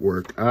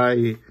artwork.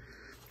 I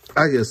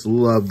just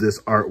love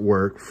this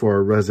artwork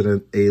for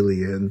Resident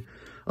Alien.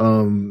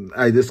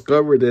 I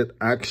discovered it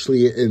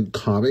actually in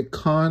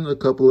Comic-Con a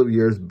couple of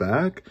years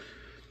back.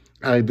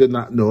 I did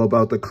not know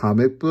about the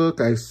comic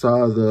book. I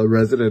saw the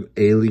Resident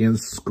Alien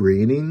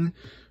screening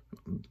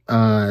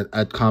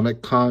at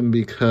Comic-Con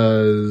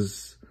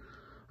because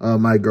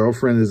my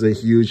girlfriend is a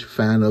huge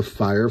fan of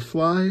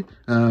Firefly.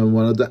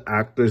 One of the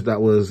actors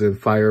that was in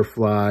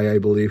Firefly, I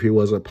believe he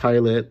was a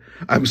pilot.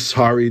 I'm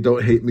sorry,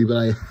 don't hate me, but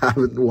I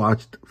haven't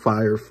watched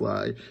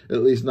Firefly,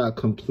 at least not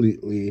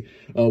completely.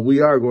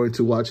 We are going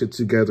to watch it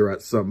together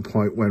at some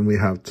point when we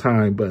have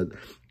time, but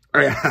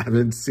I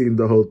haven't seen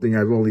the whole thing.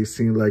 I've only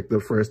seen like the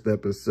first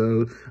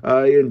episode.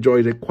 I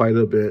enjoyed it quite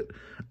a bit.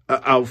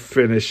 I'll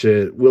finish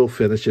it. We'll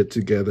finish it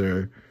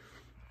together,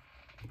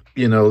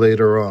 you know,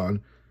 later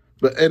on.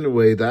 But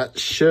anyway, that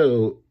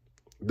show,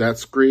 that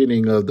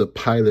screening of the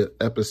pilot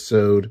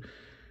episode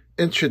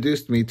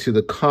introduced me to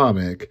the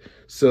comic.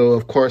 So,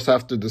 of course,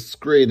 after the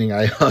screening,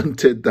 I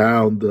hunted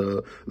down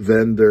the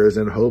vendors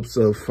in hopes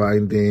of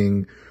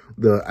finding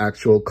the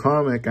actual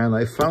comic, and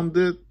I found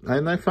it. I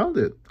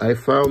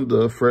found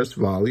the first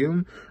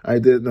volume. I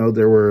didn't know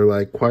there were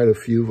like quite a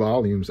few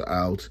volumes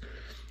out.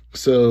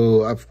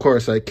 So, of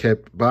course, I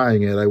kept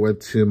buying it. I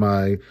went to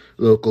my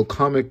local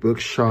comic book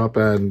shop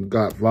and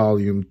got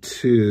volume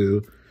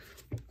 2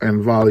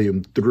 and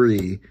volume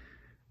 3.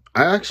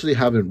 I actually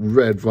haven't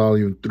read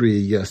volume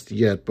 3 just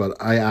yet, but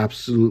I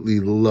absolutely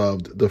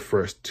loved the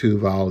first 2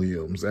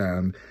 volumes.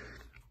 And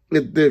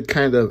it did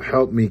kind of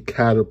help me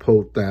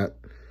catapult that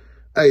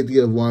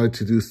idea of wanting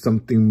to do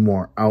something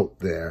more out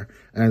there.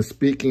 And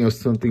speaking of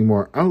something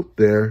more out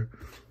there,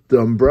 The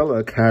Umbrella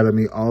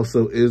Academy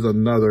also is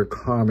another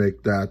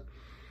comic that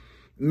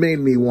made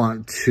me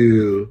want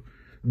to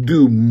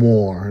do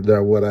more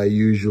than what I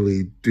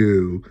usually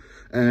do.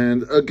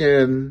 And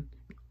again,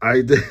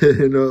 I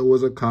didn't know it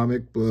was a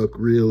comic book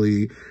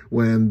really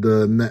when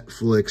the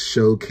Netflix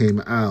show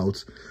came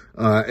out.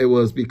 It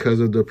was because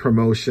of the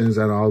promotions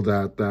and all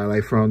that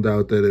I found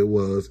out that it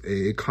was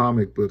a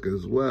comic book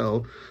as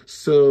well.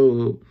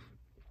 So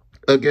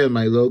again,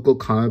 my local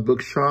comic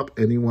book shop,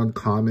 Anyone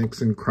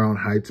Comics in Crown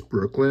Heights,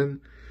 Brooklyn,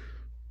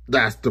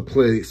 that's the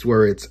place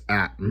where it's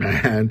at,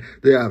 man.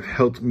 They have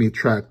helped me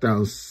track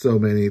down so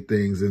many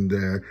things in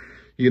there,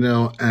 you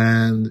know,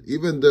 and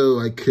even though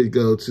I could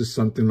go to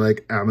something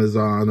like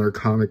Amazon or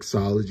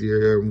Comixology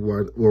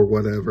or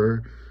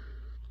whatever,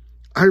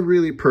 I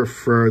really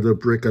prefer the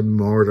brick and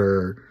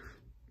mortar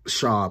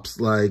shops.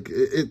 Like,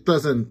 it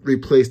doesn't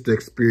replace the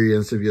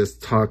experience of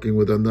just talking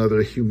with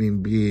another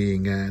human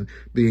being and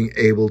being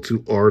able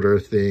to order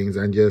things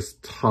and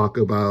just talk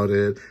about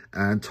it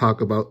and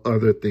talk about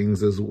other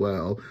things as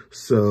well.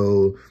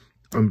 So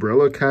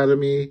Umbrella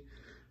Academy,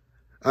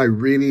 I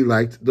really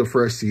liked the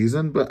first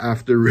season, but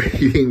after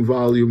reading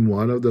volume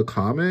 1 of the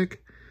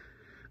comic,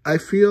 I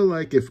feel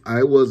like if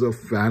I was a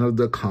fan of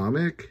the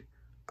comic,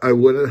 I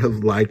wouldn't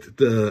have liked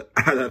the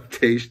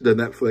adaptation, the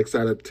Netflix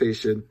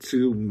adaptation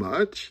too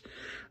much.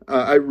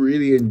 I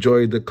really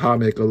enjoyed the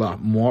comic a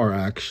lot more,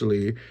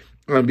 actually.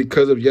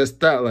 Because of just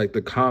that, like,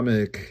 the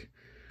comic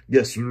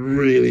just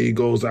really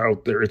goes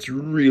out there. It's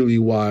really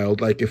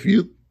wild. Like, if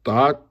you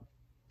thought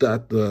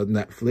that the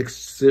Netflix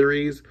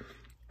series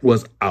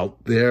was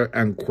out there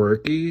and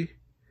quirky,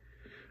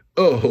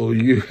 oh,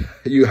 you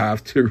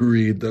have to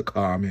read the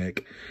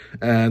comic.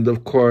 And,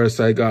 of course,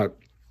 I got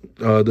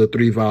the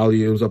 3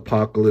 volumes,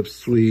 Apocalypse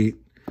Suite,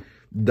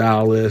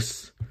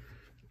 Dallas,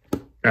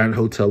 and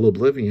Hotel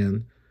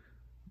Oblivion.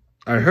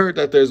 I heard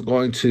that there's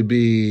going to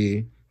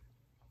be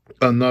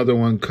another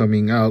one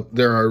coming out.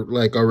 There are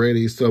like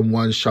already some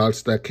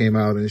one-shots that came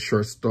out in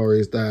short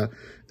stories that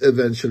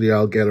eventually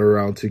I'll get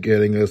around to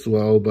getting as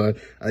well, but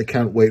I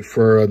can't wait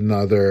for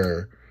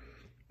another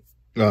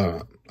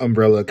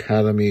Umbrella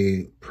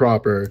Academy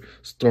proper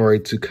story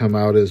to come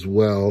out as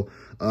well.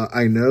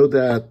 I know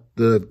that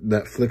the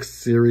Netflix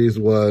series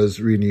was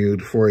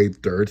renewed for a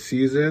 3rd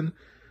season.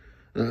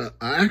 I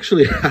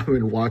actually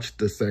haven't watched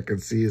the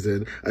 2nd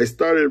season. I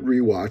started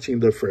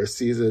rewatching the 1st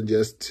season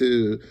just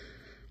to,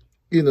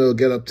 you know,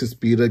 get up to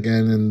speed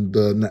again in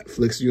the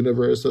Netflix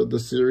universe of the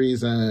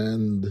series.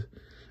 And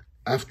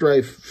after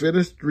I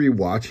finished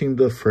rewatching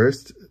the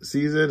 1st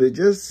season, it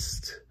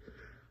just,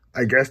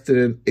 I guess,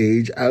 didn't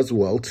age as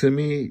well to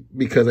me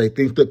because I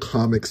think the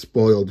comic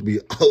spoiled me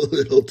a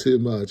little too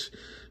much,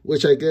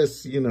 which I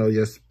guess, you know,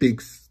 just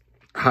speaks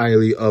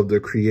highly of the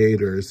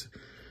creators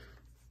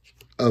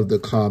of the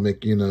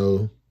comic, you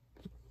know.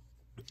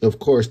 Of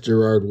course,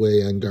 Gerard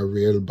Way and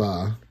Gabriel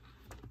Ba.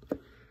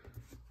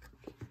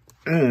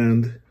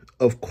 And,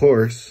 of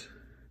course,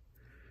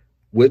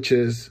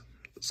 Witches,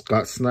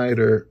 Scott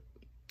Snyder,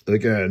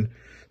 again.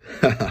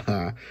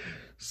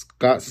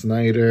 Scott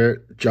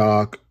Snyder,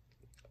 Jock.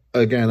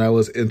 Again, I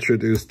was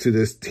introduced to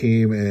this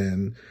team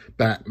in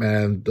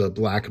Batman, the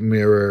Black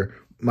Mirror,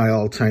 my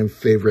all-time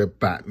favorite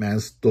Batman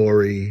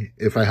story,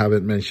 if I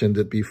haven't mentioned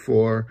it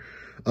before.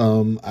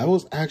 I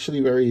was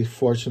actually very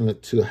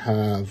fortunate to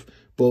have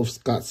both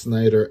Scott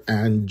Snyder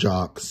and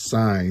Jock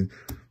sign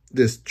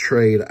this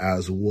trade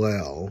as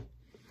well.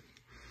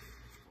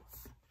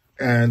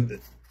 And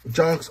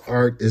Jock's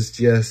art is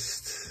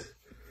just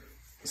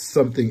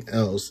something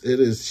else. It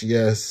is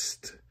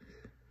just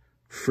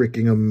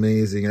freaking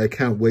amazing. I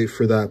can't wait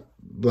for that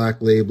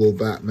Black Label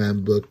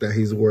Batman book that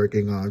he's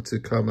working on to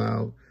come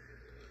out.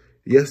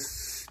 Yes,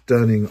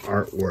 stunning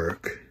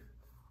artwork.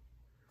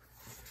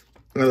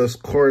 And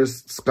of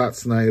course, Scott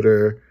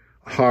Snyder,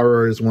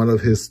 horror is one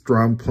of his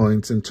strong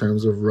points in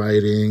terms of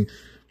writing.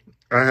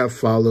 I have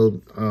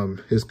followed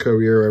his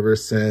career ever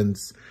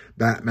since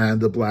Batman,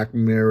 The Black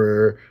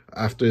Mirror.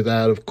 After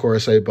that, of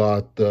course, I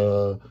bought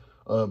the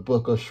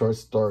book of short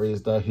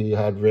stories that he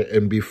had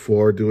written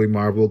before doing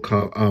Marvel.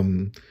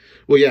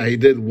 Well, yeah, he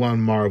did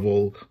one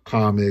Marvel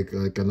comic,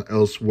 like an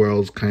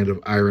Elseworlds kind of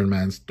Iron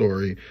Man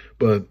story.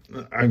 But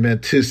I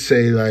meant to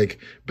say, like,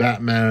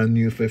 Batman,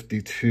 New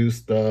 52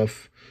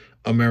 stuff,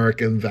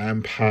 American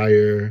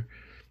Vampire.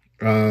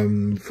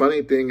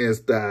 Funny thing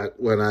is that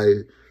when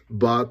I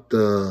bought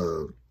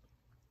the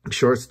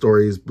short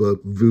stories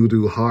book,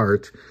 Voodoo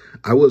Heart,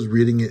 I was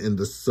reading it in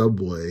the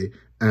subway,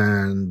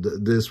 and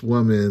this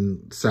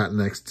woman sat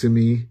next to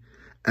me,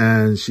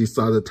 and she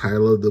saw the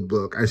title of the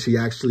book, and she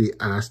actually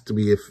asked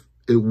me if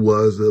it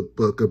was a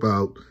book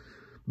about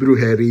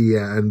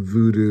brujeria and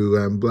voodoo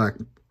and black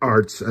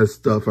arts and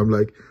stuff. I'm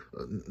like,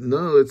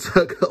 no, it's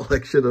a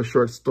collection of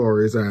short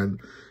stories. And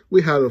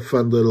we had a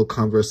fun little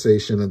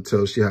conversation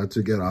until she had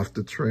to get off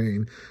the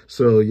train.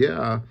 So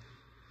yeah,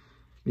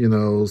 you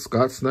know,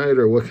 Scott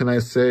Snyder, what can I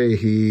say?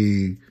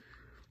 He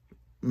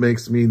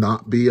makes me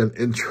not be an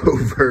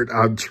introvert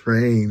on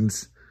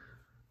trains.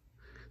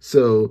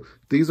 So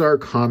these are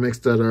comics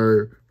that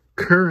are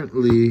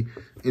currently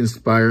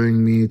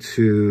inspiring me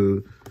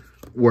to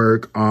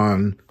work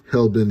on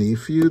Hell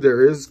Beneath You.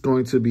 There is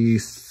going to be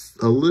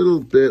a little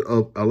bit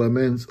of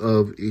elements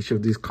of each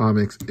of these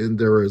comics in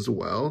there as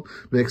well,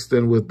 mixed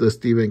in with the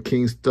Stephen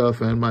King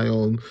stuff and my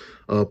own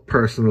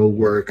personal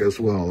work as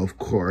well, of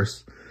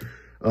course.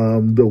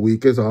 The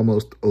week is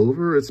almost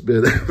over. It's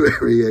been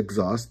very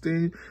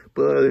exhausting,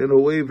 but in a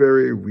way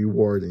very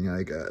rewarding,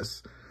 I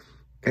guess.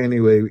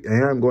 Anyway,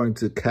 I am going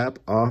to cap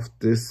off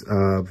this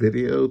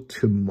video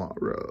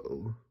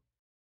tomorrow.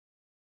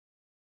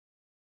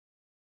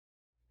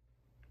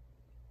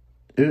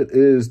 It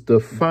is the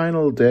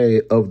final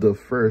day of the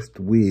first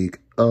week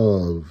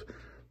of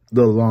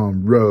the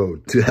long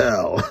road to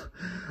hell.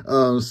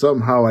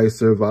 Somehow I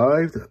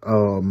survived.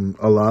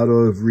 A lot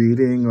of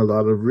reading, a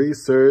lot of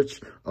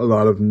research, a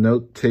lot of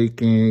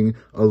note-taking,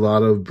 a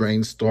lot of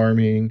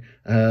brainstorming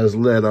has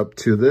led up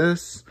to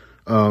this.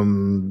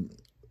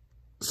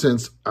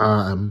 Since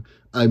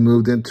I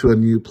moved into a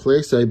new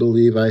place, I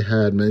believe I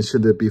had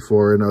mentioned it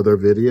before in other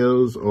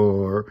videos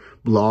or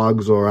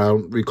blogs, or I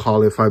don't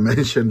recall if I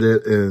mentioned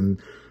it in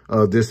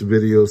this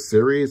video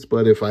series,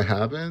 but if I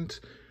haven't,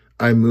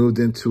 I moved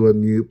into a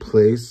new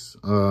place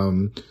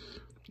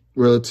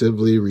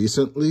relatively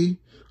recently.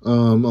 A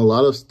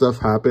lot of stuff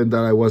happened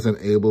that I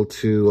wasn't able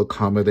to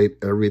accommodate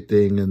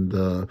everything in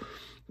the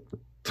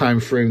time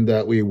frame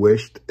that we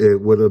wished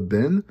it would have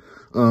been.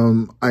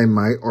 I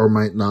might or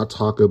might not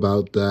talk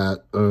about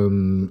that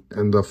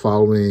in the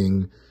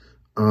following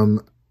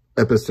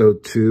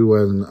episode 2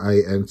 when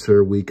I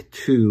enter week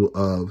 2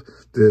 of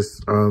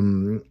this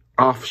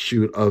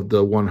offshoot of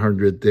the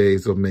 100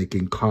 days of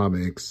making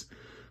comics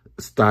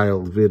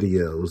style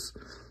videos.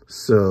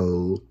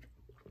 So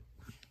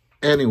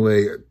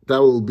anyway,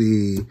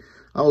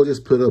 I'll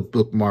just put a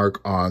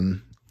bookmark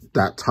on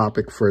that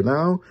topic for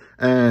now.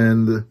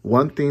 And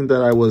one thing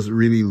that I was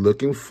really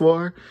looking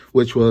for,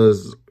 which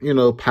was, you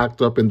know, packed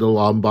up in the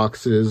long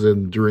boxes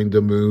and during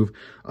the move,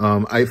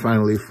 I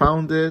finally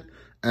found it.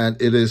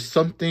 And it is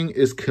Something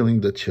is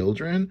Killing the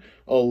Children.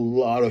 A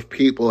lot of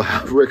people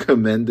have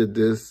recommended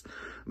this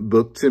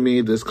book to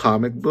me, this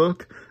comic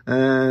book.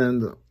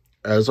 And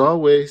as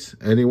always,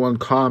 Anyone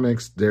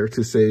Comics there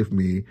to save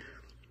me.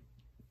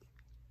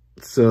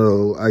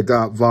 So I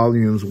got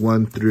volumes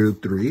 1 through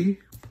 3.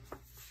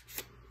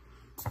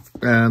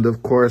 And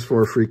of course,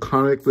 for Free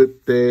Comic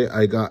Book Day,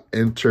 I got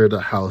Enter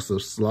the House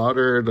of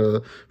Slaughter,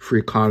 the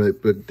Free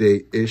Comic Book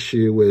Day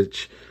issue,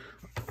 which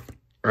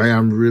I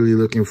am really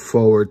looking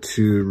forward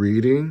to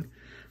reading.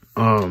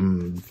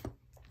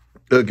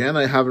 Again,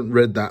 I haven't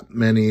read that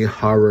many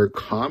horror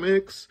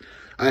comics.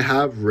 I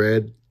have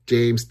read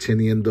James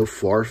Tynion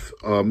IV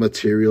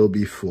material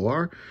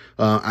before.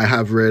 I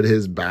have read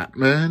his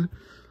Batman,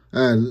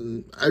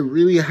 and I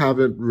really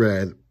haven't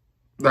read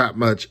that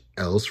much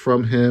else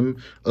from him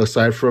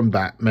aside from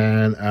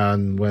Batman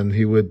and when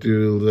he would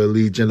do the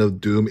Legion of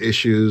Doom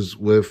issues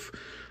with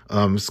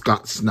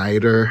Scott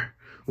Snyder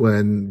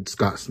when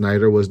Scott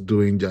Snyder was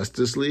doing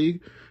Justice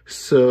League.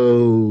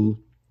 So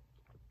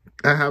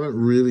I haven't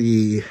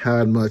really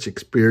had much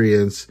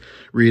experience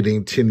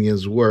reading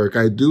Tynion's work.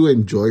 I do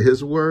enjoy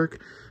his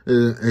work.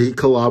 He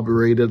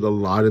collaborated a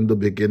lot in the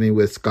beginning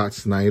with Scott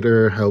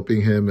Snyder,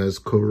 helping him as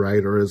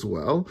co-writer as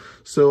well.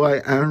 So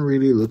I am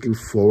really looking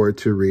forward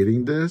to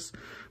reading this.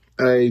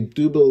 I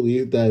do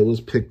believe that it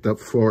was picked up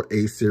for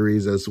a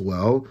series as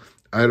well.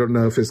 I don't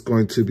know if it's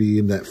going to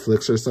be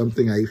Netflix or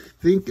something. I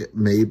think it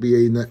may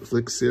be a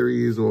Netflix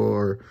series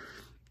or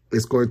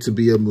it's going to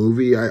be a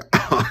movie. I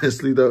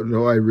honestly don't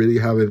know. I really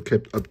haven't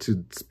kept up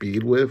to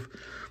speed with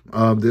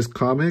this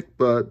comic,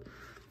 but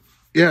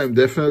yeah, I'm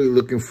definitely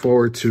looking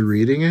forward to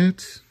reading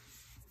it.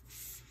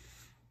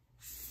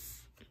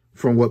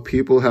 From what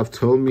people have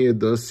told me, it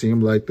does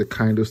seem like the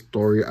kind of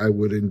story I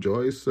would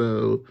enjoy.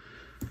 So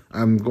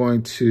I'm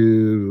going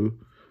to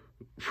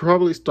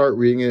probably start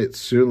reading it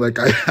soon. Like,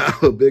 I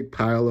have a big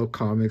pile of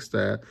comics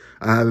that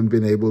I haven't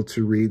been able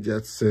to read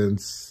yet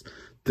since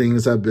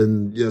things have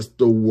been just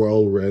the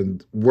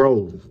whirlwind.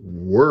 Wow,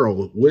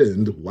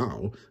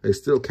 I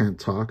still can't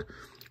talk.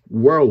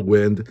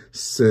 Whirlwind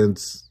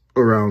since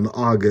around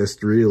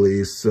August,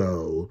 really.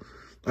 So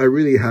I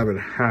really haven't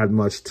had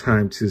much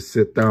time to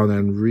sit down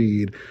and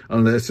read,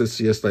 unless it's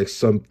just like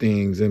some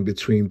things in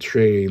between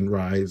train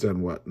rides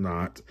and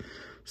whatnot.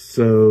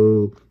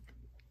 So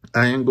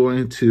I am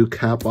going to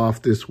cap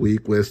off this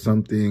week with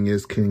Something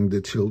is Killing the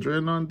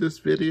Children on this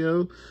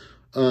video.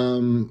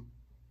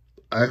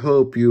 I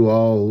hope you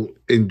all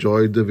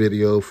enjoyed the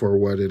video for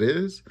what it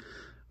is.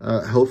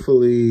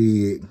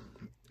 Hopefully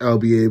I'll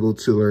be able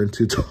to learn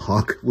to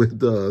talk with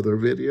the other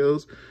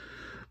videos.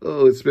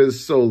 Oh, it's been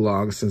so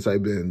long since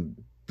I've been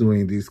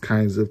doing these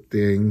kinds of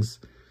things.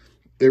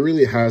 It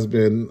really has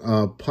been.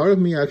 Part of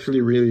me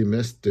actually really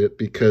missed it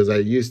because I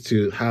used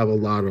to have a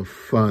lot of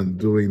fun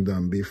doing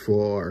them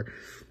before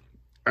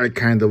I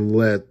kind of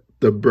let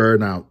the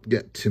burnout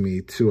get to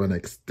me to an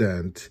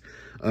extent.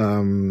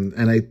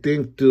 And I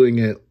think doing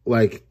it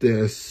like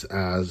this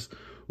as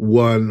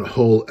one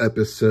whole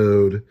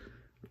episode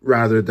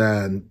rather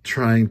than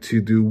trying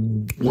to do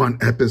one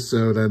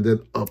episode and then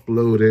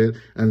upload it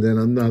and then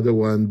another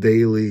one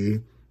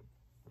daily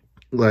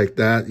like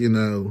that, you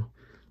know,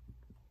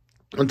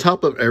 on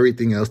top of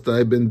everything else that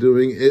I've been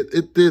doing,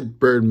 it did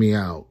burn me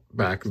out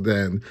back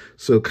then.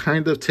 So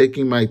kind of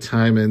taking my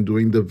time and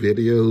doing the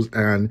videos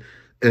and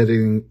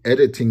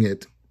editing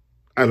it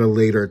at a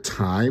later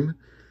time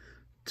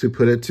to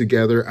put it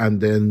together and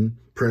then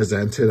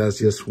present it as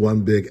just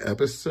one big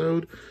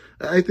episode,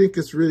 I think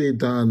it's really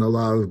done a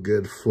lot of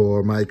good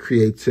for my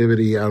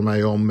creativity and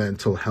my own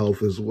mental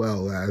health, as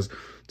well as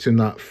to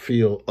not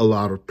feel a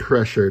lot of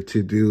pressure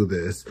to do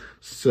this.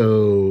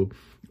 So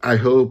I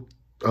hope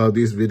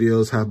these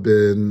videos have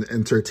been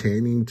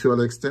entertaining to an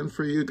extent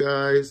for you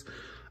guys.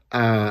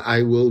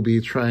 I will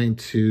be trying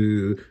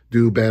to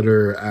do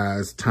better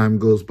as time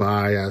goes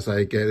by, as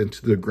I get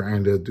into the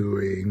grind of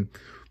doing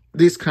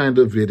these kind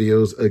of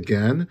videos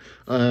again.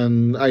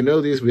 And I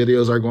know these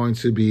videos are going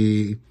to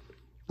be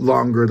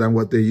longer than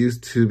what they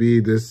used to be.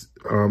 This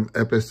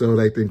episode,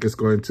 I think, is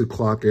going to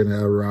clock in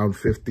at around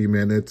 50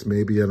 minutes,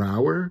 maybe an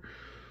hour.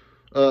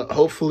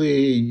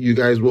 Hopefully you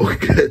guys won't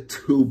get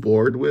too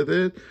bored with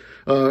it.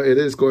 It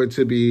is going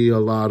to be a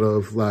lot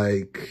of,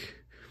 like,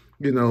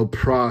 you know,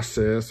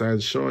 process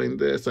and showing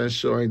this and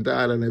showing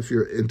that. And if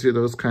you're into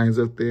those kinds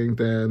of things,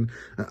 then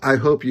I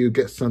hope you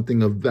get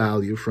something of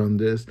value from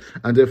this.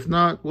 And if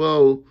not,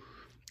 well,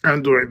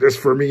 I'm doing this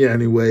for me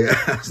anyway,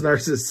 as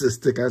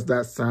narcissistic as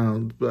that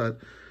sounds. But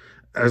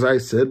as I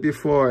said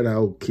before, and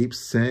I'll keep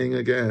saying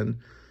again,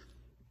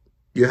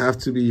 you have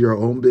to be your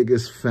own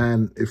biggest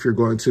fan if you're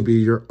going to be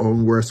your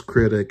own worst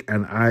critic.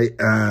 And I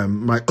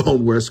am my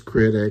own worst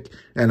critic.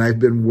 And I've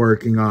been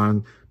working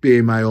on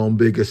being my own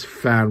biggest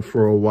fan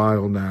for a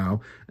while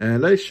now.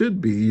 And I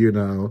should be, you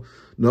know.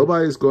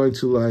 Nobody's going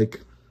to like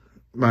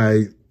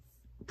my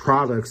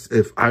products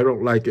if I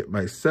don't like it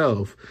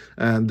myself.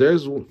 And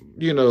there's,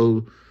 you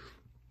know,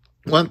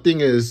 one thing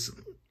is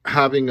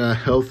having a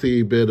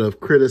healthy bit of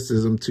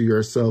criticism to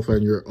yourself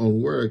and your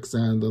own works.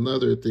 And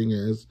another thing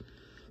is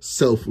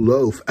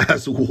self-loaf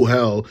as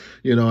well,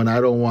 you know, and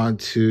I don't want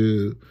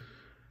to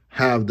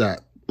have that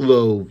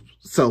low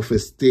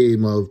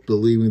self-esteem of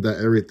believing that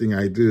everything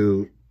I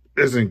do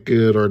isn't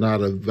good or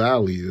not of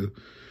value.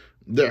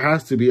 There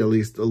has to be at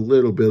least a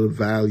little bit of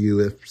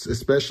value,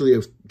 especially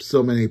if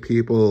so many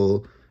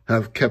people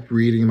have kept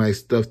reading my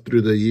stuff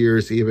through the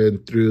years, even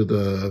through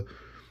the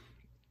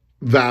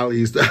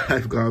valleys that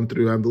I've gone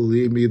through. And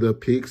believe me, the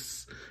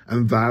peaks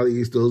and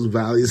valleys, those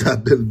valleys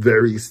have been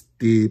very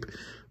steep.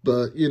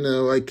 But, you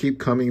know, I keep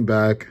coming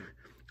back.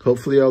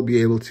 Hopefully I'll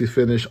be able to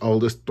finish all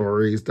the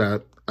stories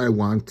that I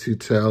want to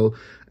tell.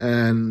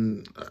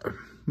 And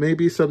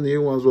maybe some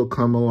new ones will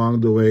come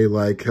along the way,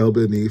 like Hell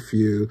Beneath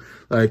You.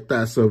 Like,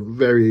 that's a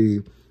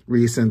very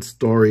recent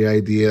story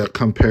idea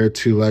compared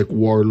to, like,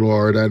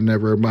 Warlord and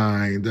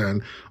Nevermind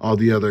and all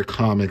the other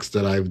comics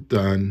that I've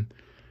done.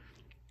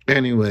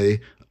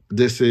 Anyway,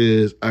 this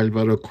is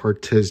Alvaro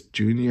Cortez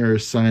Jr.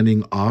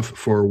 signing off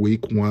for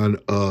week 1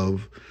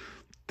 of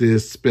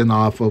this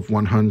spin-off of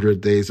 100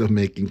 Days of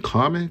Making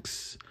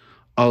Comics,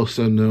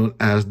 also known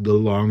as The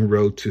Long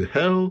Road to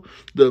Hell,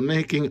 the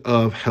making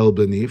of Hell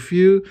Beneath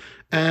You.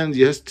 And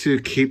just to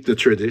keep the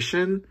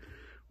tradition,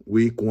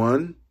 week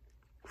 1,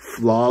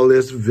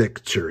 flawless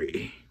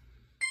victory.